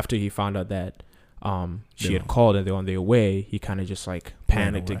 But after he found out that she had called and they were on their way, he kind of just like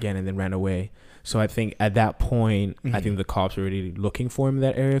panicked again and then ran away. So I think at that point, I think the cops were already looking for him in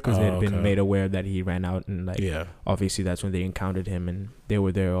that area because they had been made aware that he ran out, and like obviously that's when they encountered him, and they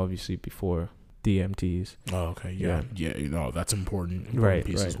were there obviously before DMTs. Oh, okay. Yeah. You know, that's important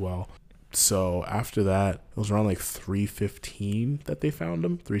piece as well. So after that, it was around like 3:15 that they found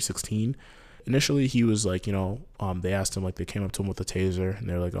him, 3:16. Initially, he was like, you know, they asked him, like, they came up to him with a taser, and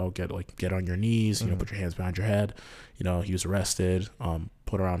they're like, oh, get on your knees, you know, put your hands behind your head. You know, he was arrested,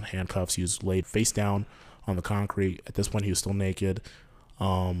 put around handcuffs. He was laid face down on the concrete. At this point, he was still naked.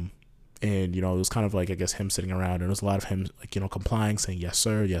 And, you know, it was kind of like, I guess, him sitting around, and it was a lot of him, like, you know, complying, saying, yes,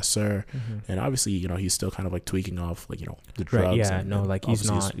 sir, yes, sir. And obviously, you know, he's still kind of like tweaking off, like, you know, the drugs. Right, yeah, no, like he's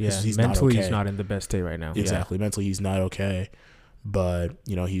not, he's mentally, he's not in the best state right now. Exactly. Yeah. Mentally, he's not okay. But,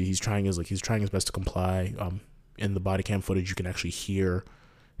 you know, he's trying his best to comply. In the body cam footage, you can actually hear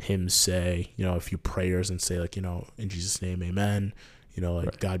him say, you know, a few prayers and say, like, you know, in Jesus' name, amen. You know,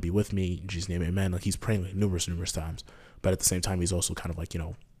 like, God be with me, in Jesus' name, amen. Like, he's praying like numerous times. But at the same time, he's also kind of like, you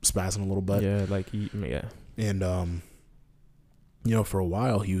know, spazzing a little bit. Yeah, like, And, you know, for a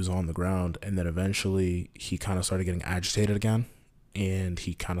while, he was on the ground. And then eventually, he kind of started getting agitated again. And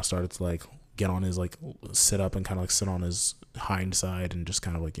he kind of started to, like, get on his, like, sit up and kind of like sit on his hind side and just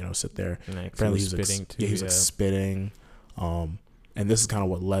kind of like, you know, sit there. Like, apparently he was spitting like, too. Yeah, he was like spitting. And this is kind of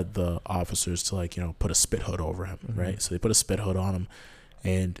what led the officers to, like, you know, put a spit hood over him, right? So they put a spit hood on him.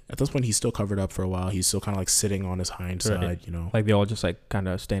 And at this point, he's still covered up for a while. He's still kind of like sitting on his hind side, you know. Like, they all just like kind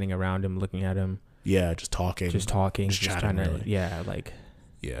of standing around him, looking at him. Yeah, just talking. Just trying to, really.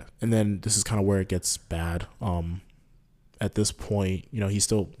 Yeah. And then this is kind of where it gets bad. At this point, you know, he's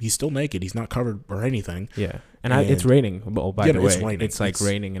still naked. He's not covered or anything. Yeah. And it's raining. Oh, by the way, it's like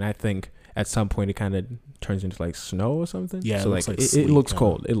raining. And I think at some point it kind of turns into like snow or something. Yeah. So like it looks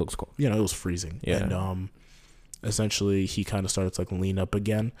cold. It looks cold. You know, it was freezing. Yeah. And essentially he kind of started to like lean up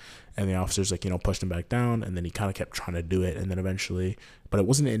again, and the officers like, you know, pushed him back down, and then he kind of kept trying to do it, and then eventually, but it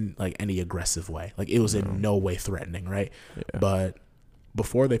wasn't in like any aggressive way. Like, it was in no way threatening, right? Yeah. But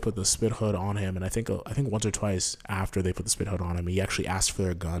before they put the spit hood on him, and I think once or twice after they put the spit hood on him, he actually asked for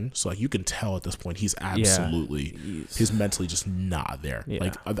their gun. So like, you can tell at this point he's absolutely he's mentally just not there. Yeah.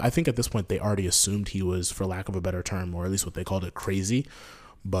 Like, I think at this point they already assumed he was, for lack of a better term, or at least what they called it, crazy.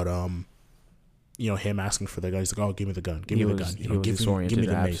 But you know, him asking for the gun, he's like, oh, give me the gun, give me the gun, you know, give me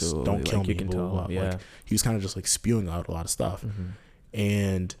the mace, don't kill me. You can tell. Yeah. Like, he was kind of just like spewing out a lot of stuff.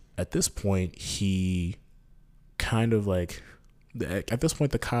 And at this point, he kind of like at this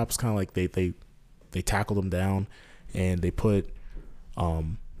point, the cops kind of like they tackled him down, and they put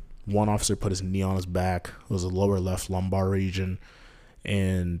one officer put his knee on his back. It was the lower left lumbar region,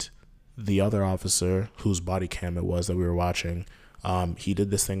 and the other officer, whose body cam it was that we were watching, he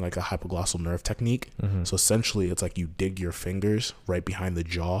did this thing like a hypoglossal nerve technique. So essentially, it's like you dig your fingers right behind the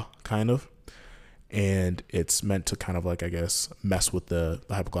jaw, kind of, and it's meant to kind of like, I guess, mess with the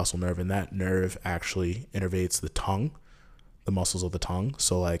hypoglossal nerve, and that nerve actually innervates the tongue, the muscles of the tongue.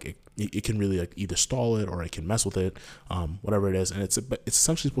 So like it can really like either stall it or it can mess with it, whatever it is, and it's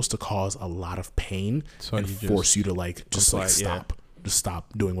essentially supposed to cause a lot of pain and force you to like just like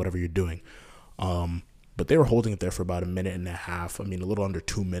stop doing whatever you're doing. But they were holding it there for about a minute and a half. I mean, a little under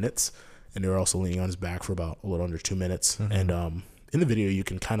 2 minutes, and they were also leaning on his back for about a little under 2 minutes. And in the video, you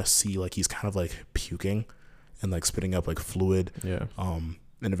can kind of see like he's kind of like puking and like spitting up like fluid. And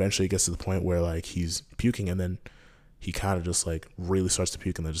eventually, it gets to the point where like he's puking, and then he kind of just like really starts to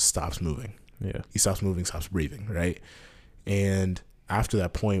puke, and then just stops moving. He stops moving, stops breathing, right? And after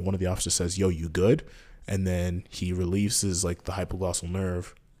that point, one of the officers says, "Yo, you good?" And then he releases like the hypoglossal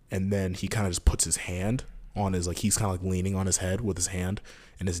nerve, and then he kind of just puts his hand on his, like, he's kind of like leaning on his head with his hand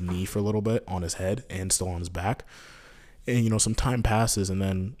and his knee for a little bit on his head and still on his back. And, you know, some time passes,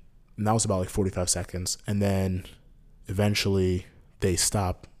 and that was about like 45 seconds. And then eventually they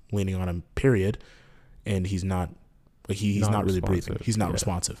stop leaning on him, period. And he's not, like, he's not really breathing. He's not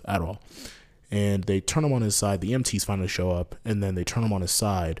responsive at all. And they turn him on his side. The EMTs finally show up, and then they turn him on his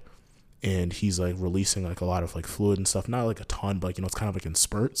side, and he's like releasing like a lot of like fluid and stuff, not like a ton, but like, you know, it's kind of like in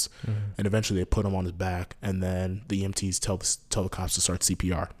spurts. And eventually they put him on his back, and then the EMTs tell the cops to start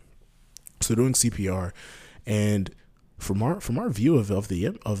CPR. So they're doing CPR, and from our view of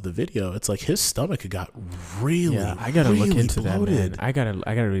the video, it's like his stomach got really, I gotta really look into bloated. that, man.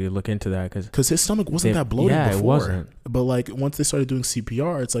 I gotta really look into that because his stomach wasn't that bloated before. It wasn't. But like once they started doing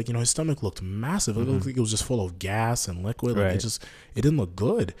CPR, it's like, you know, his stomach looked massive. It looked like it was just full of gas and liquid. Like it didn't look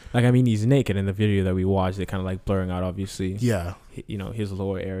good. Like, I mean, he's naked in the video that we watched. They kind of like blurring out, obviously. Yeah. You know, his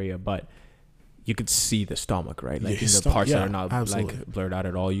lower area, but you could see the stomach, right? Like in the parts that are not like blurred out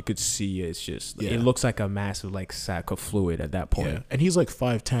at all, you could see it's just it looks like a massive like sack of fluid at that point. Yeah. And he's like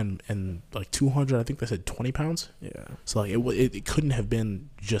 5'10" and like 200. I think they said 20 pounds. Yeah. So like it couldn't have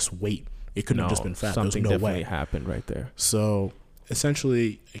been just weight. It couldn't have just been fat. Something There's no definitely way. happened right there. So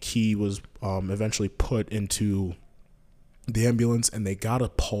essentially, he was eventually put into the ambulance, and they got a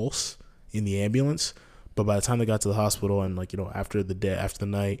pulse in the ambulance. But by the time they got to the hospital, and like, you know, after the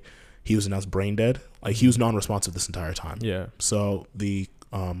night, he was announced brain dead. Like, he was non-responsive this entire time. Yeah. So the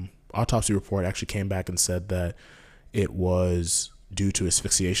autopsy report actually came back and said that it was due to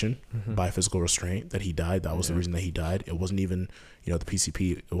asphyxiation by physical restraint that he died. That was the reason that he died. It wasn't even, you know, the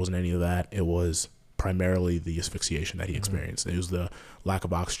PCP. It wasn't any of that. It was primarily the asphyxiation that he experienced. It was the lack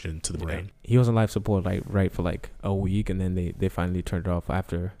of oxygen to the brain. He was on life support for like a week, and then they finally turned it off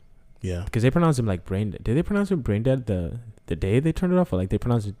after. Yeah. Because they pronounced him like brain dead. Did they pronounce him brain dead the day they turned it off, or like they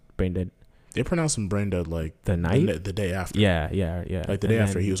pronounced it brain dead? They pronounced him brain dead like the night, the day after. Yeah. Like the day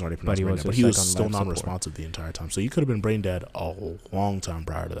after, he was already pronounced brain dead, but he was still non-responsive the entire time. So he could have been brain dead a long time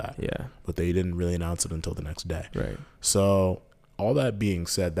prior to that. Yeah. But they didn't really announce it until the next day. Right. So all that being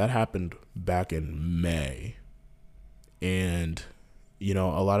said, that happened back in May, and you know,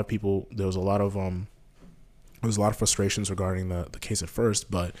 a lot of people, there was a lot of frustrations regarding the case at first,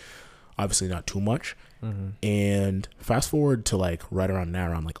 but obviously not too much. And fast forward to like right around now,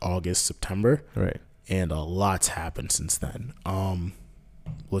 around like August, September, right? And a lot's happened since then.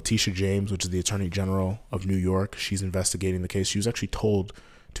 Letitia James, which is the Attorney General of New York, she's investigating the case. She was actually told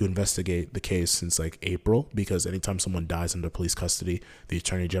to investigate the case since like April, because anytime someone dies under police custody, the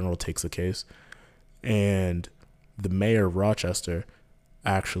Attorney General takes the case. And the mayor of Rochester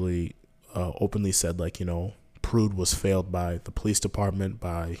actually openly said, like, you know, Prude was failed by the police department,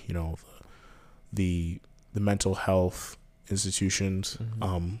 by, you know, the mental health institutions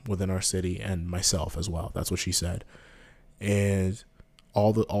within our city, and myself as well. That's what she said. And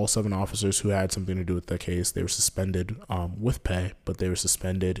all 7 officers who had something to do with the case, they were suspended with pay, but they were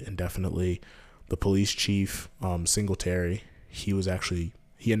suspended indefinitely. The police chief, Singletary, he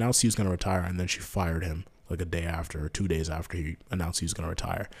announced he was going to retire, and then she fired him like a day after or 2 days after he announced he was going to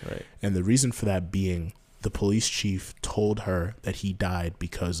retire. Right. And the reason for that being, the police chief told her that he died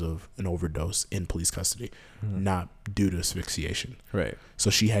because of an overdose in police custody, not due to asphyxiation. Right. So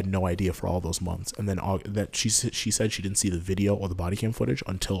she had no idea for all those months. And then that she said she didn't see the video or the body cam footage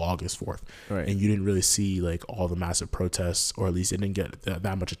until August 4th. Right. And you didn't really see like all the massive protests, or at least it didn't get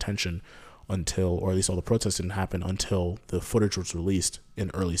that much attention until, or at least all the protests didn't happen until the footage was released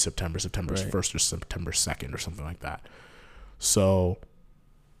in early September 1st or September 2nd or something like that. So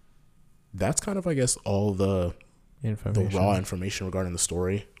that's kind of, I guess, all the raw information regarding the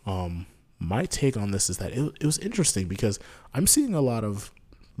story. My take on this is that it was interesting because I'm seeing a lot of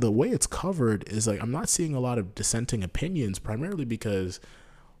the way it's covered is like, I'm not seeing a lot of dissenting opinions, primarily because,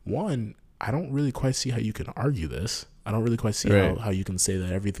 one, I don't really quite see how you can argue this. I don't really quite see how you can say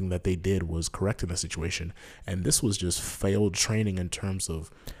that everything that they did was correct in the situation. And this was just failed training in terms of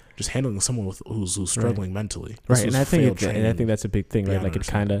just handling someone who's struggling mentally. Right. And I think that's a big thing, right? Like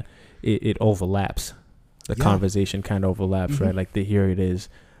it overlaps. The conversation kind of overlaps, right? Like here it is,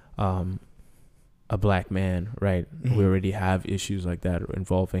 a black man, right? We already have issues like that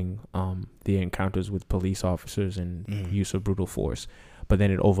involving the encounters with police officers and use of brutal force. But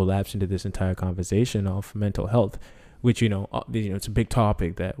then it overlaps into this entire conversation of mental health, which, it's a big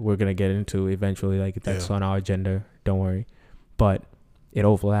topic that we're going to get into eventually. Like that's on our agenda. Don't worry. But it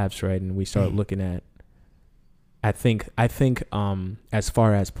overlaps, right? And we start looking at, I think as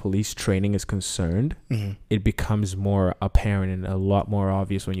far as police training is concerned, it becomes more apparent and a lot more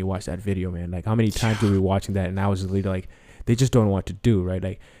obvious when you watch that video, man. Like how many times were we watching that and I was literally like, they just don't know what to do, right?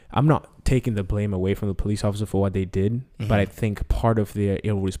 Like I'm not taking the blame away from the police officer for what they did, but I think part of their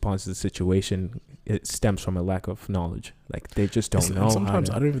ill response to the situation, it stems from a lack of knowledge. Like they just don't know. Sometimes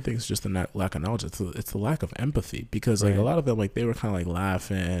I don't even think it's just the lack of knowledge. It's the lack of empathy, because like a lot of them, like they were kind of like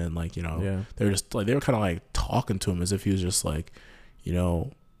laughing and like, they were just like, they were kind of like talking to him as if he was just like,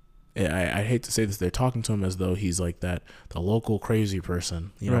 I hate to say this, they're talking to him as though he's like the local crazy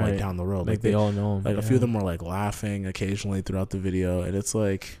person, like down the road. Like they all know him. Like a few of them were like laughing occasionally throughout the video, and it's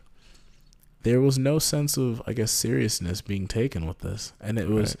like there was no sense of, I guess, seriousness being taken with this, and it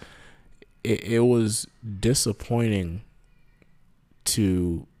was it was disappointing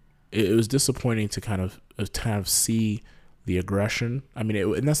to kind of see the aggression. I mean,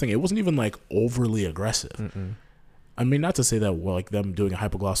 and that's the thing, it wasn't even like overly aggressive. I mean, not to say that like them doing a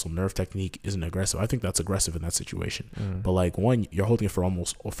hypoglossal nerve technique isn't aggressive. I think that's aggressive in that situation. But like, one, you're holding it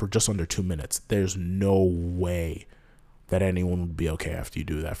for just under 2 minutes. There's no way that anyone would be okay after you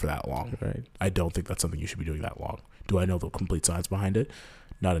do that for that long. Right. I don't think that's something you should be doing that long. Do I know the complete science behind it?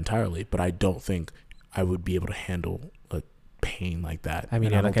 Not entirely, but I don't think I would be able to handle a pain like that. I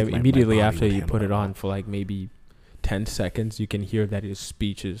mean, immediately after you put it on for like maybe 10 seconds, you can hear that his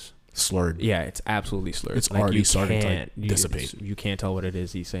speech is slurred. Yeah, it's absolutely slurred. It's like already starting to dissipate. You can't tell what it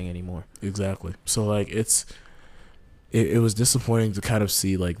is he's saying anymore. Exactly. So like it was disappointing to kind of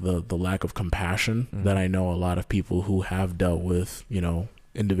see like the lack of compassion that I know a lot of people who have dealt with,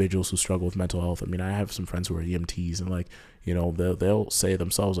 individuals who struggle with mental health. I mean, I have some friends who are EMTs, and like, they'll say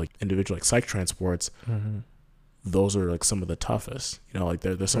themselves, like individual like psych transports, those are like some of the toughest, like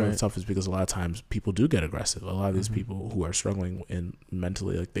they're some of the toughest, because a lot of times people do get aggressive. A lot of these people who are struggling in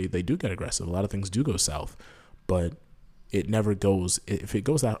mentally, like they do get aggressive. A lot of things do go south, but it never goes, if it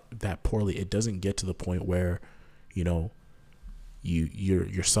goes that poorly, it doesn't get to the point where, you're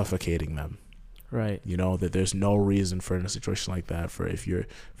suffocating them. Right. That there's no reason for, in a situation like that, for if you're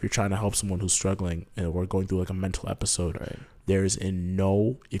trying to help someone who's struggling and we're going through like a mental episode, there is in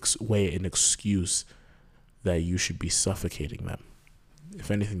no way an excuse that you should be suffocating them. If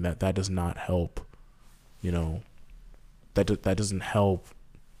anything, that does not help, that doesn't help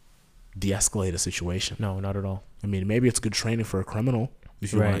de-escalate a situation. No, not at all. I mean, maybe it's good training for a criminal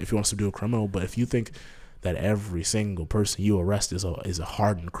if you want to subdue a criminal, but if you think that every single person you arrest is a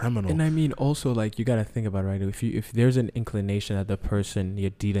hardened criminal. And I mean, also, like, you got to think about it, right? If there's an inclination that the person you're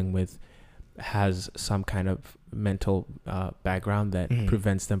dealing with has some kind of mental background that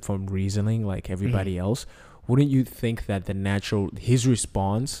prevents them from reasoning like everybody else, wouldn't you think that his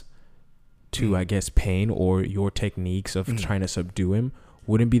response to, I guess, pain or your techniques of trying to subdue him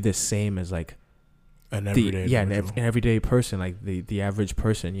wouldn't be the same as like an everyday person, like the average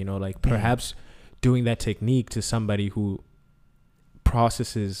person, like perhaps doing that technique to somebody who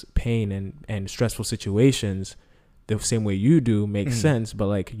processes pain and stressful situations the same way you do makes sense, but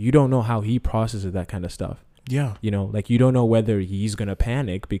like you don't know how he processes that kind of stuff. Yeah. Like you don't know whether he's going to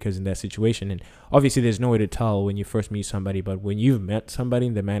panic because in that situation, and obviously there's no way to tell when you first meet somebody, but when you've met somebody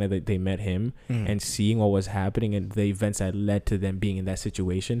in the manner that they met him and seeing what was happening and the events that led to them being in that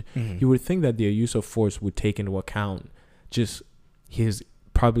situation, you would think that their use of force would take into account just his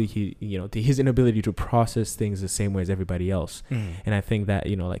inability to process things the same way as everybody else. And I think that,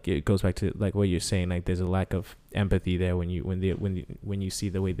 like it goes back to like what you're saying, like there's a lack of empathy there when you see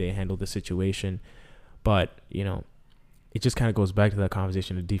the way they handle the situation. But, it just kind of goes back to that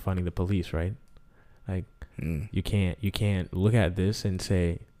conversation of defunding the police, right? Like you can't look at this and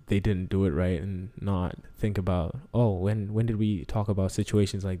say they didn't do it right, and not think about, oh, when did we talk about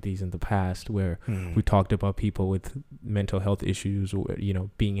situations like these in the past where we talked about people with mental health issues, or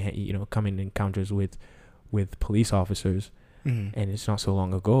being coming in encounters with police officers. And it's not so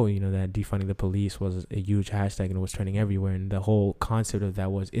long ago, that defunding the police was a huge hashtag and it was trending everywhere, and the whole concept of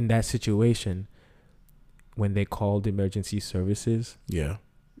that was, in that situation, when they called emergency services,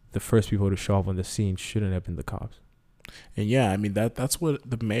 the first people to show up on the scene shouldn't have been the cops. And yeah, I mean, that's what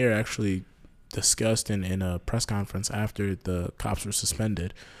the mayor actually discussed in a press conference after the cops were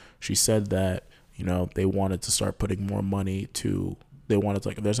suspended. She said that, they wanted to start putting more money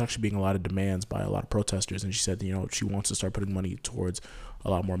there's actually being a lot of demands by a lot of protesters. And she said, she wants to start putting money towards a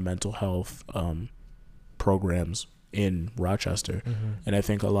lot more mental health programs in Rochester. And I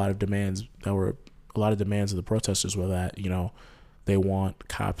think a lot of demands of the protesters were that, they want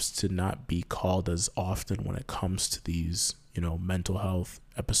cops to not be called as often when it comes to these, mental health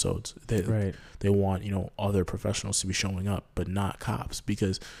episodes. They want, other professionals to be showing up, but not cops.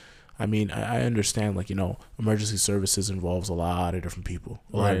 Because, I mean, I understand, emergency services involves a lot of different people.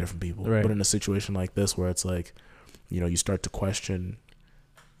 But in a situation like this where it's like, you start to question,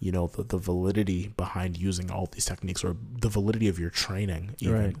 the validity behind using all these techniques, or the validity of your training.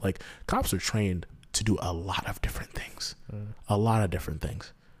 Even. Like, cops are trained to do a lot of different things.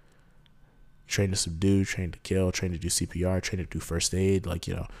 Trained to subdue, trained to kill, trained to do CPR, trained to do first aid.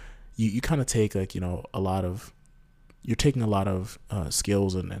 You kind of take you're taking a lot of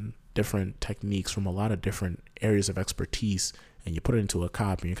skills and different techniques from a lot of different areas of expertise, and you put it into a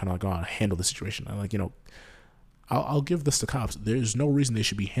cop, and you're kind of like, oh, handle the situation. And I'll give this to cops. There's no reason they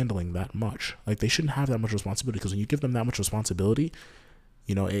should be handling that much. They shouldn't have that much responsibility, because when you give them that much responsibility,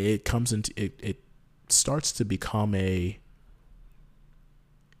 it comes into it starts to become a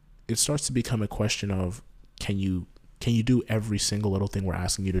question of, can you do every single little thing we're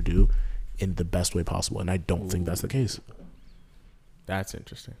asking you to do in the best way possible? And I don't think that's the case. That's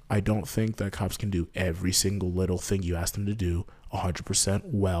interesting. I don't think that cops can do every single little thing you ask them to do 100%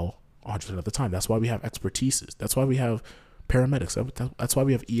 well 100% of the time. That's why we have expertises. That's why we have paramedics. That's why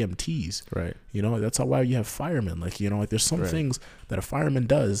we have EMTs. Right. That's why you have firemen. There's some things that a fireman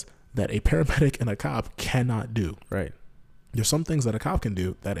does that a paramedic and a cop cannot do. Right. There's some things that a cop can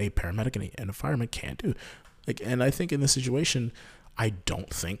do that a paramedic and a fireman can't do. And I think in this situation, I don't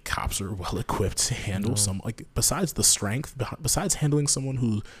think cops are well equipped to handle besides the strength, besides handling someone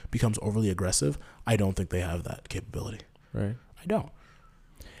who becomes overly aggressive, I don't think they have that capability. Right. I don't.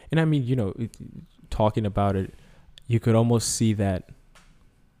 And I mean, talking about it, you could almost see that,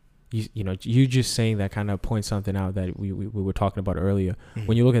 you just saying that kind of points something out that we were talking about earlier.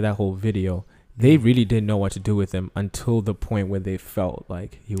 When you look at that whole video, they really didn't know what to do with him until the point where they felt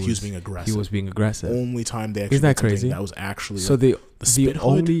like he was being aggressive. He was being aggressive. Only time they actually Isn't that crazy? That was actually so the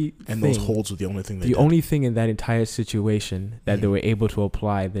only and those holds were the only thing they did. The only thing in that entire situation that they were able to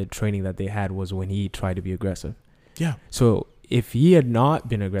apply the training that they had was when he tried to be aggressive. Yeah. So if he had not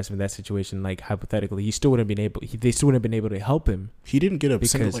been aggressive in that situation, hypothetically, they still wouldn't have been able to help him. He didn't get a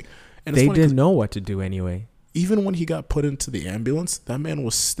single and they didn't know what to do anyway. Even when he got put into the ambulance, that man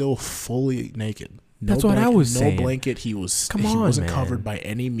was still fully naked. That's what I was saying. No blanket. He wasn't covered by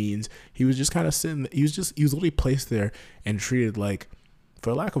any means. He was just kind of sitting. He was literally placed there and treated like,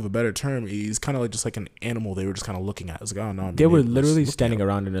 for lack of a better term, he's kind of just like an animal. They were just kind of looking at. It was like, oh no. They were literally standing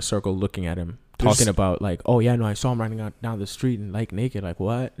around in a circle looking at him, talking about oh yeah, no, I saw him running down the street and naked.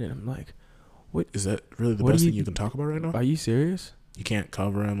 What? And I'm like, what? Is that really the best thing you can talk about right now? Are you serious? You can't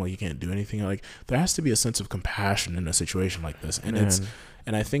cover him. You can't do anything. There has to be a sense of compassion in a situation like this, and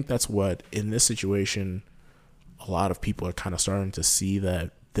and I think that's what, in this situation, a lot of people are kind of starting to see,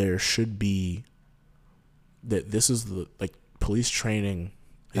 that there should be, that this is police training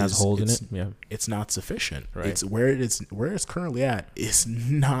has hold in it. Yeah, it's not sufficient. Right. It's where it's currently at is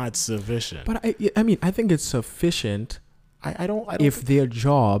not sufficient. But I think it's sufficient. I don't if their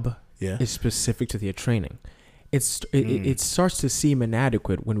job is specific to their training. It starts to seem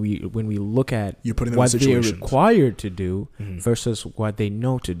inadequate when we look at what they're required to do versus what they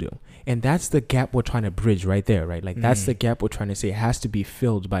know to do, and that's the gap we're trying to bridge right there, right? That's the gap we're trying to say has to be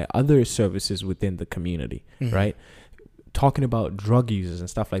filled by other services within the community, right? Talking about drug users and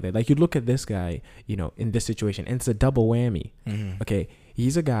stuff like that. You look at this guy, in this situation, and it's a double whammy. Okay,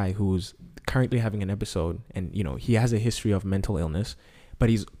 he's a guy who's currently having an episode, and he has a history of mental illness, but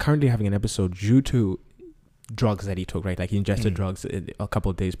he's currently having an episode due to drugs that he took, right? He ingested drugs a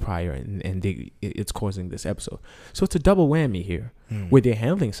couple of days prior, and it's causing this episode. So it's a double whammy here, where they're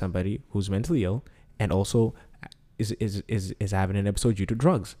handling somebody who's mentally ill and also is having an episode due to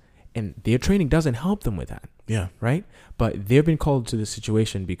drugs. and their training doesn't help them with that. Yeah. Right. But they've been called to this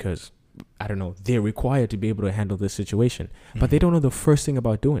situation because, I don't know, they're required to be able to handle this situation, but they don't know the first thing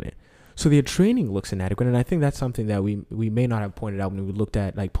about doing it. So their training looks inadequate. And I think that's something that we may not have pointed out when we looked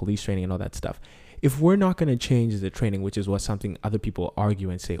at like police training and all that stuff. If we're not going to change the training, which is what something other people argue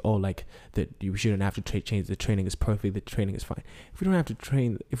and say, oh, like that you shouldn't have to change, the training is perfect, the training is fine. If we don't have to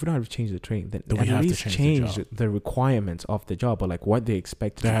change the training, then at least change the requirements of the job, or like what they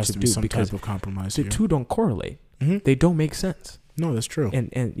expect there has to do, be some because type of compromise. The two don't correlate. They don't make sense. No, that's true.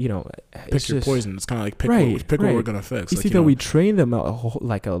 And you know, pick your poison. It's kind of like pick what we're gonna fix. It's either we train them a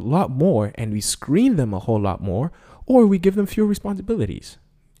lot more, and we screen them a whole lot more, or we give them fewer responsibilities.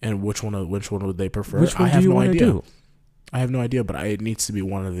 And which one would they prefer? Which one do you want to do? I have no idea, but it needs to be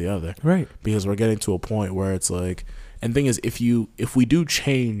one or the other. Right. Because we're getting to a point where it's like, and the thing is, if we do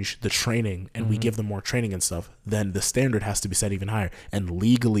change the training and we give them more training and stuff, then the standard has to be set even higher, and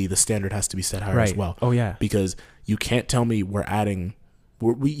legally the standard has to be set higher as well. Oh yeah. Because you can't tell me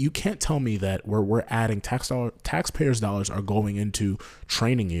you can't tell me that we're adding taxpayers' dollars are going into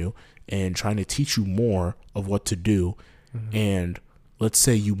training you and trying to teach you more of what to do, and let's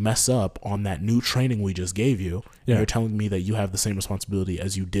say you mess up on that new training we just gave you. Yeah. You're telling me that you have the same responsibility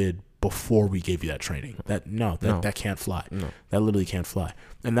as you did before we gave you that training. That can't fly. No. That literally can't fly.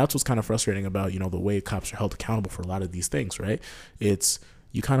 And that's what's kind of frustrating about, the way cops are held accountable for a lot of these things, right? It's,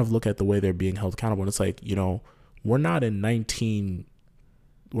 you kind of look at the way they're being held accountable, and it's like, we're not in the 1920s.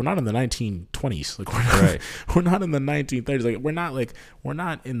 Like we're not in the 1930s. Like we're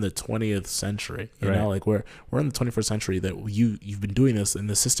not in the 20th century. You know, like we're in the 21st century. That you've been doing this, and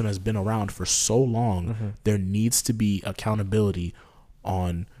the system has been around for so long. There needs to be accountability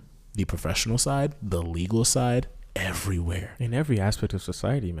on the professional side, the legal side, everywhere, in every aspect of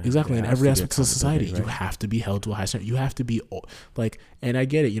society, man. Exactly, in every aspect of society, you have to be held to a high standard. You have to be like, and I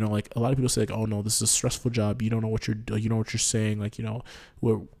get it. Like a lot of people say, like, "Oh no, this is a stressful job. You don't know what you're saying. Like, you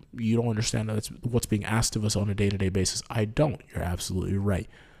don't understand that's what's being asked of us on a day-to-day basis." I don't. You're absolutely right.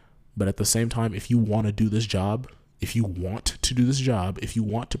 But at the same time, if you want to do this job, if you want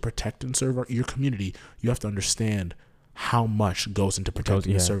to protect and serve your community, you have to understand how much goes into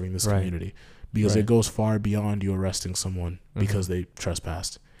protecting and serving this community. Because it goes far beyond you arresting someone because they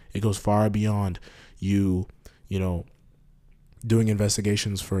trespassed. It goes far beyond you doing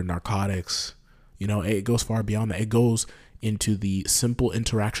investigations for narcotics. It goes far beyond that. It goes into the simple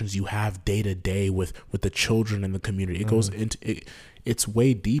interactions you have day to day with the children in the community. It goes into it. It's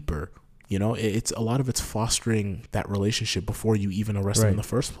way deeper. It's a lot of it's fostering that relationship before you even arrest them in the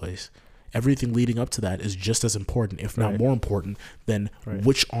first place. Everything leading up to that is just as important, if not more important, than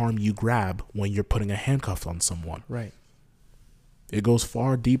which arm you grab when you're putting a handcuff on someone. Right. It goes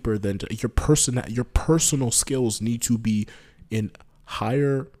far deeper than your personal skills need to be in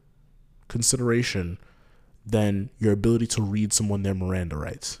higher consideration than your ability to read someone their Miranda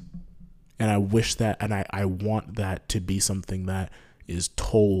rights. And I wish that, and I want that to be something that is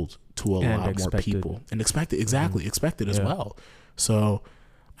told to a lot more people and expected. Exactly, expected as well. So,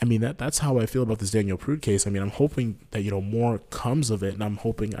 I mean, that's how I feel about this Daniel Prude case. I mean, I'm hoping that, more comes of it, and I'm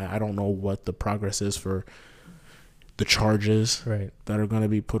hoping, I don't know what the progress is for the charges that are going to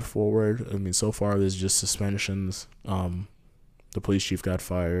be put forward. I mean, so far there's just suspensions. The police chief got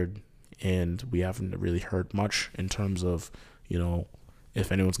fired, and we haven't really heard much in terms of,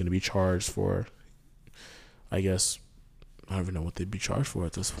 if anyone's going to be charged for, I guess, I don't even know what they'd be charged for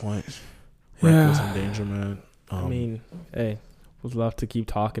at this point. Reckless endangerment. I mean, hey, would love to keep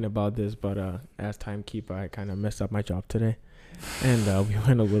talking about this, but as timekeeper, I kind of messed up my job today, and we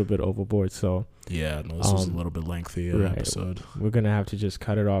went a little bit overboard. So this was a little bit lengthy episode. We're gonna have to just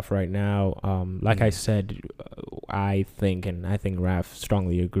cut it off right now. I said, I think Raph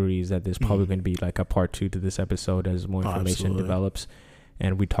strongly agrees that there's probably going to be like a part 2 to this episode as more information develops,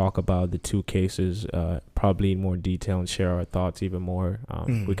 and we talk about the 2 cases probably in more detail and share our thoughts even more.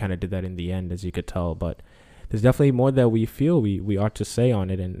 We kind of did that in the end, as you could tell, but there's definitely more that we feel we ought to say on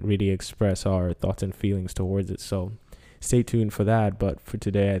it and really express our thoughts and feelings towards it. So stay tuned for that. But for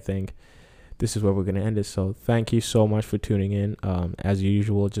today, I think this is where we're going to end it. So thank you so much for tuning in. As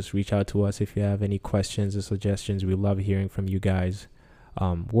usual, just reach out to us if you have any questions or suggestions. We love hearing from you guys.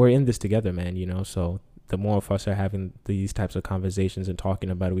 We're in this together, man, so the more of us are having these types of conversations and talking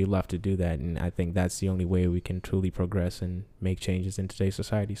about it, we love to do that. And I think that's the only way we can truly progress and make changes in today's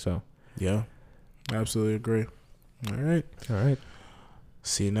society. So yeah. Absolutely agree. All right.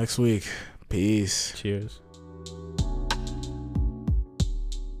 See you next week. Peace. Cheers.